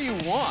whatever you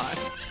want.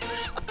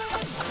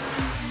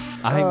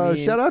 I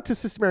mean, Shout out to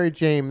Sister Mary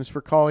James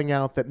for calling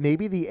out that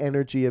maybe the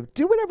energy of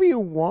do whatever you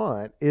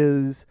want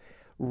is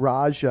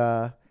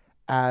Raja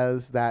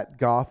as that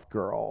goth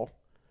girl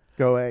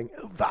going,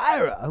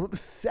 Elvira, I'm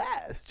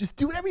obsessed. Just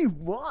do whatever you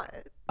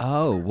want.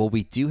 oh well,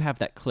 we do have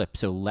that clip,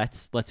 so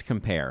let's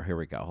compare. Here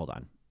we go. Hold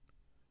on.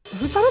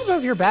 Who's that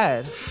above your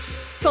bed?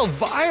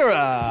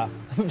 Elvira.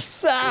 I'm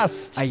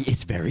obsessed.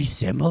 It's very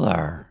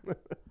similar.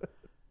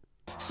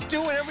 Just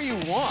do whatever you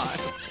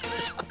want.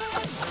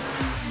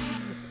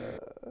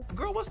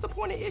 Girl, what's the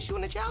point of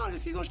issuing a challenge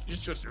if you're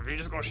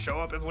just gonna show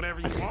up as whatever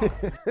you want?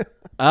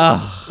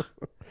 Ugh.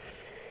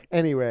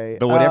 Anyway.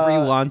 The whatever you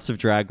wants of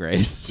Drag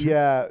Race.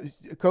 Yeah.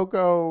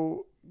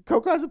 Coco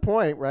has a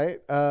point, right?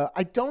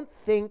 I don't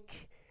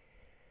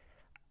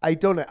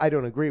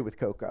agree with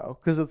Coco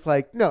because it's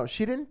like, no,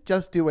 she didn't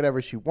just do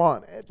whatever she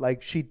wanted.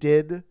 Like she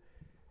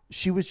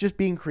was just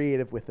being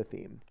creative with the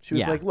theme. She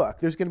was like,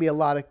 look, there's going to be a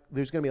lot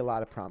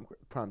of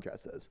prom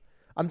dresses.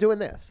 I'm doing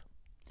this.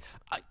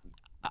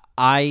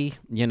 I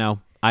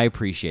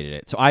appreciated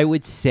it. So I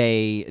would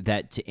say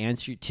that to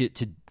answer to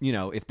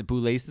if the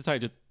Boulets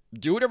decide to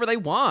do whatever they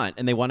want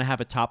and they want to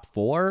have a top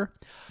 4,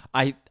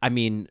 I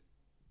mean,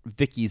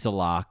 Vicky's a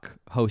lock,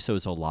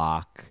 Hoso's a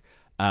lock.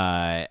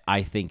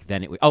 I think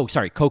then it would. Oh,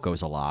 sorry,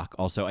 Coco's a lock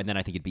also, and then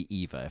I think it'd be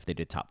Eva if they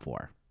did top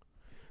 4.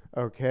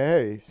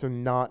 Okay, so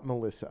not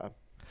Melissa.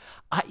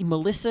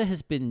 Melissa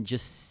has been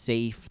just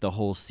safe the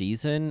whole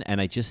season,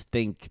 and I just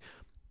think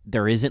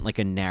there isn't like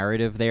a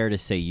narrative there to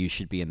say you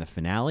should be in the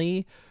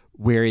finale.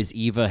 Whereas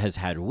Eva has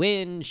had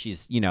win,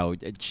 she's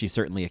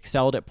certainly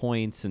excelled at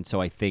points, and so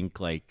I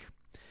think like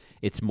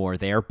it's more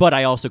there. But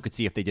I also could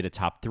see if they did a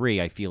top 3,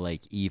 I feel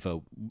like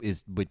Eva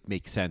would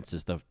make sense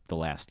as the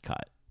last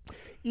cut.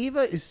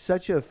 Eva is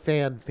such a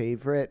fan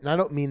favorite, and I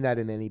don't mean that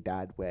in any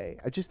bad way.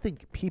 I just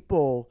think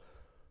people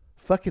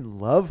fucking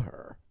love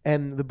her.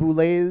 And the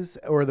Boulets,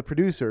 or the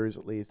producers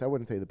at least, I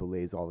wouldn't say the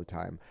Boulets all the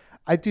time.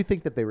 I do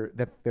think that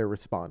they're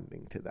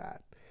responding to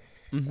that.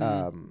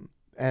 Mm-hmm.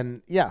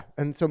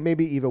 And so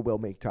maybe Eva will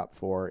make top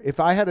 4.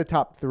 If I had a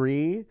top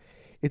 3,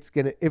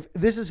 if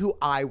this is who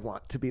I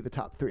want to be the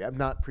top 3, I'm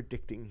not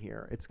predicting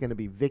here. It's going to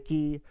be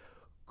Vicky,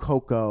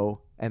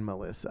 Coco, and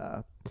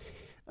Melissa.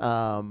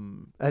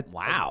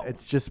 Wow.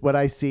 It's just what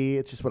I see.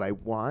 It's just what I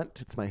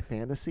want. It's my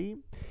fantasy.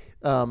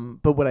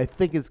 But what I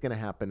think is going to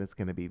happen is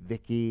going to be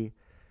Vicky,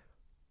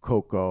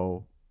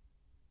 Coco,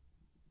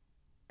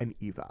 and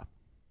Eva.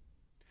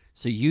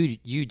 So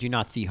you do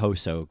not see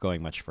Hoso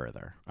going much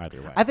further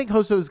either way. I think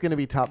Hoso is going to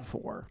be top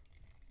 4.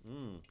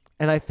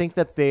 And I think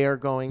that they are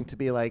going to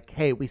be like,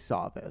 hey, we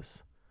saw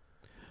this.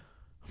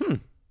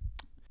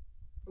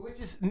 Which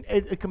is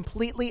a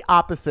completely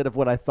opposite of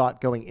what I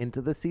thought going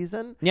into the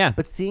season. Yeah.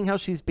 But seeing how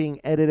she's being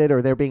edited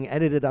or they're being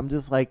edited, I'm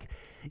just like,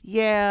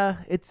 yeah,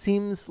 it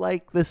seems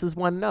like this is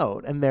one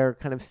note. And they're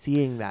kind of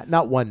seeing that.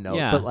 Not one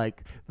note, but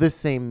like the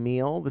same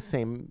meal, the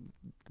same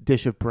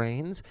dish of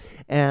brains.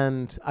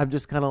 And I'm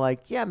just kind of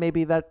like, yeah,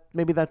 maybe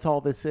that's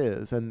all this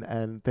is.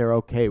 And they're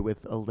okay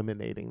with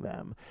eliminating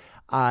them.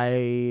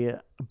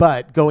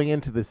 But going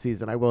into this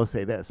season, I will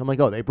say this. I'm like,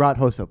 oh, they brought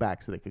Hoso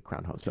back so they could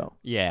crown Hoso.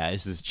 Yeah,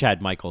 this is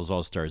Chad Michaels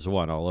All Stars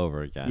 1 all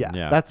over again.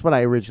 Yeah, that's what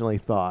I originally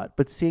thought.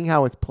 But seeing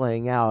how it's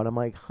playing out, I'm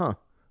like, huh,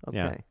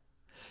 okay.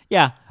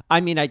 Yeah.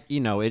 I mean,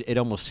 it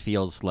almost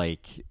feels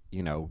like,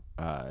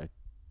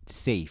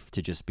 safe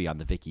to just be on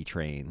the Vicky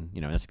train,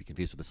 not to be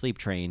confused with the sleep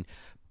train.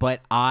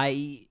 But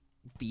I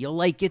feel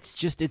like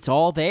it's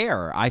all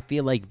there. I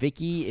feel like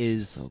Vicky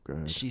is so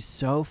good. She's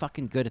so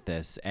fucking good at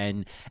this,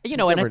 and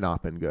never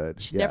not been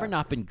good. She's never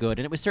not been good,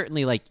 and it was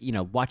certainly like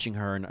watching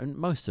her and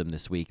most of them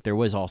this week. There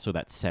was also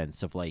that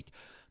sense of like,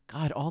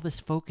 God, all this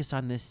focus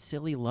on this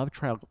silly love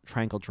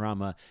triangle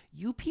drama.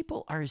 You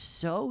people are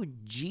so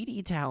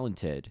GD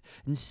talented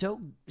and so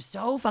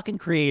fucking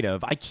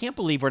creative. I can't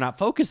believe we're not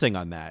focusing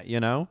on that.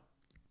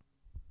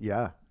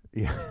 Yeah.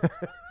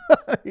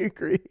 I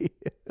agree.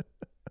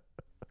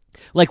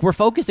 Like, we're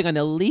focusing on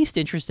the least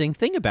interesting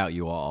thing about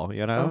you all,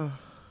 Oh,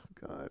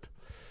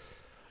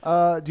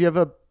 God. Do you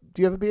have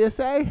Do you have a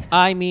BSA?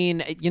 I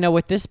mean,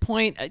 at this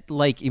point,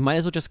 like, you might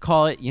as well just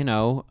call it,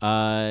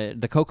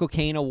 the Coco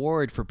Kane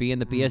Award for being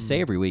the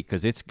BSA every week,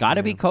 because it's got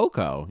to be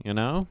Coco,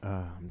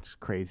 I'm just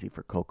crazy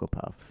for Cocoa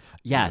Puffs.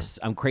 Yes,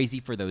 I'm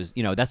crazy for those.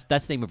 That's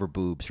the name of her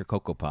boobs, her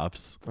Cocoa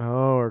Puffs.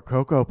 Oh, or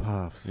Cocoa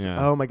Puffs.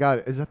 Yeah. Oh my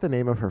God, is that the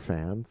name of her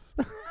fans?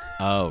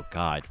 Oh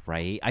God,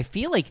 right? I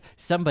feel like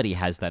somebody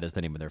has that as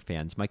the name of their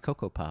fans. My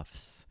Cocoa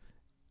Puffs.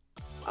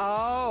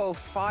 Oh,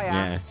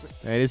 fire.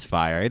 Yeah, it is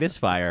fire. It is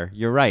fire.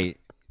 You're right.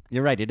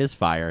 You're right. It is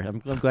fire. I'm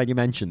glad you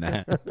mentioned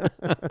that.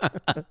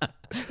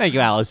 Thank you,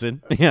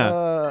 Allison.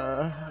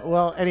 Yeah.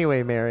 Well,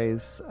 anyway,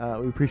 Marys,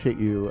 we appreciate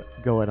you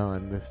going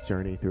on this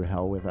journey through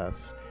hell with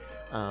us.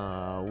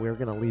 We're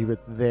going to leave it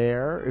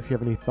there. If you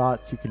have any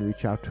thoughts, you can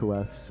reach out to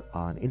us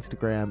on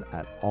Instagram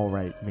at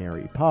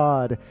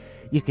allrightmarypod.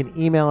 You can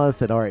email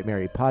us at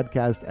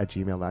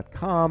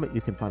allrightmarypodcast@gmail.com. You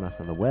can find us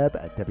on the web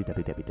at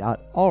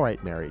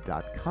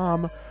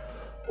www.allrightmary.com.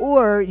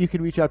 Or you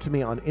can reach out to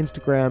me on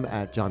Instagram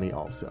at Johnny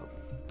Also.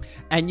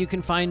 And you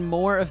can find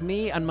more of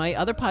me on my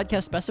other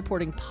podcast, Best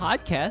Supporting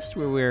Podcast,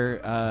 where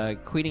we're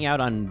tweeting out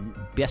on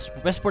best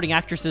supporting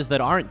actresses that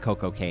aren't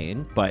Coco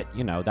Kane, but,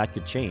 that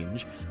could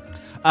change.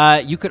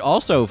 You could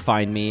also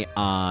find me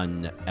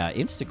on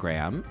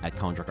Instagram at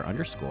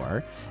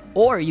ColinDrucker_,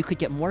 or you could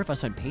get more of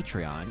us on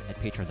Patreon at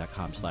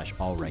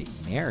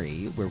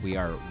patreon.com/allrightmary, where we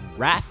are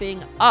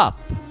wrapping up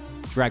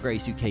Drag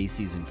Race UK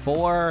Season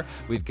 4.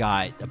 We've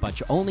got a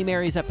bunch of Only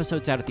Marys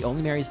episodes out at the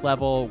Only Marys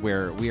level,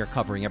 where we are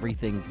covering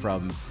everything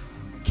from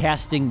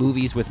casting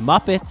movies with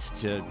Muppets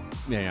to,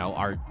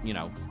 our,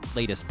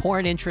 latest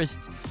porn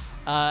interests.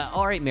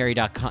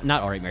 Allrightmary.com,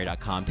 not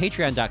allrightmary.com,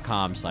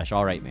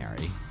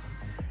 patreon.com/allrightmary.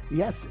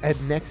 Yes,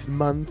 and next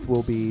month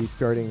we'll be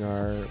starting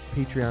our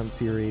Patreon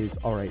series,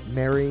 All Right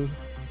Mary,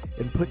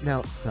 and putting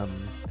out some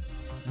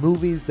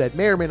movies that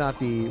may or may not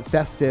be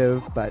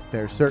festive, but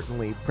they're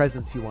certainly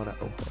presents you want to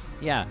open.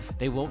 Yeah,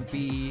 they won't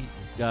be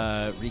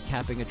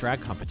recapping a drag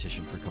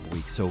competition for a couple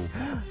weeks, so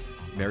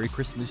Merry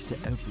Christmas to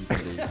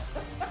everybody.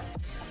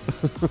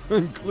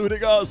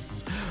 Including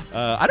us.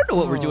 I don't know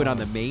what we're doing on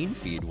the main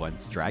feed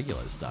once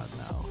Dragula's done,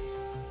 though.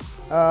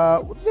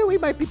 Then we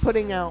might be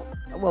putting out.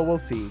 Well, we'll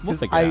see. We'll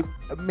figure it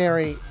out.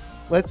 Mary,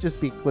 let's just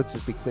be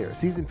clear.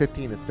 Season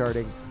 15 is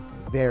starting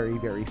very,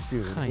 very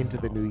soon into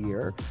the new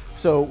year.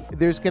 So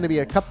there's going to be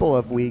a couple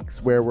of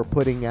weeks where we're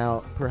putting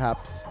out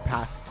perhaps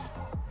past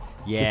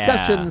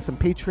discussions, some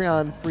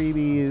Patreon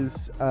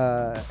freebies,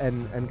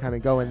 and kind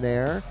of go in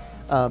there.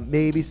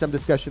 Maybe some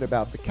discussion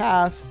about the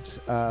cast.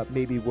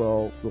 Maybe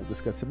we'll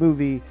discuss a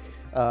movie.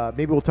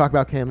 Maybe we'll talk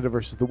about Canada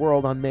versus the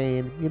world on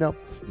Maine.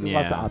 There's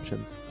lots of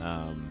options.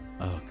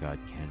 Oh God,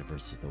 Canada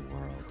versus the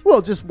world.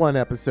 Well, just one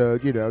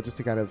episode, just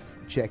to kind of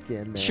check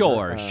in.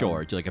 There.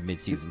 Sure. Do like a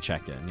mid-season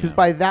check-in. Because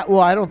by that,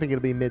 I don't think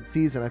it'll be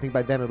mid-season. I think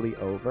by then it'll be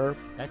over.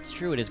 That's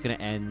true. It is going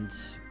to end.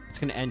 It's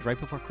going to end right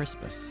before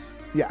Christmas.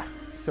 Yeah.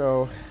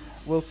 So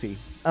we'll see.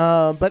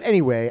 But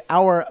anyway,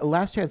 our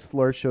last chance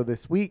floor show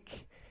this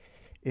week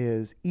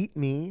is Eat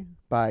Me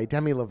by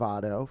Demi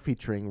Lovato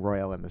featuring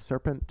Royal and the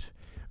Serpent.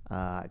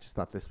 I just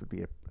thought this would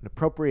be an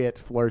appropriate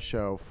floor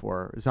show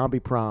for Zombie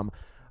Prom,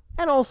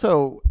 and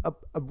also a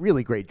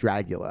really great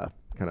Dragula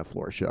kind of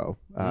floor show.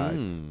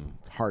 It's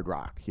hard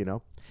rock,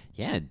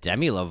 Yeah,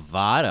 Demi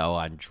Lovato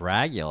on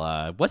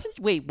Dragula.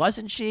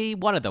 Wasn't she?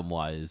 One of them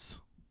was.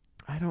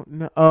 I don't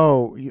know.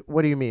 Oh,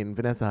 what do you mean?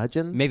 Vanessa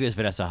Hudgens? Maybe it was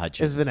Vanessa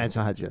Hudgens. It's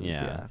Vanessa Hudgens.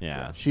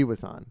 Yeah. She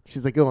was on.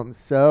 She's like, I'm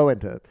so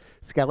into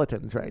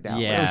skeletons right now.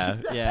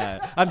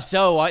 Yeah. I'm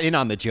so in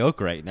on the joke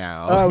right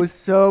now. Oh, it was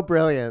so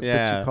brilliant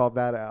that she called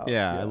that out.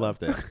 Yeah, I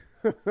loved it.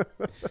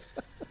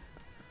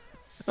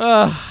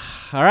 All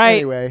right.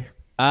 Anyway,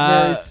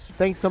 Marys,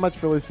 thanks so much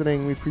for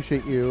listening. We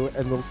appreciate you,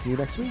 and we'll see you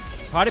next week.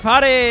 Party,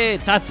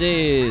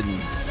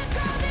 Tatsins.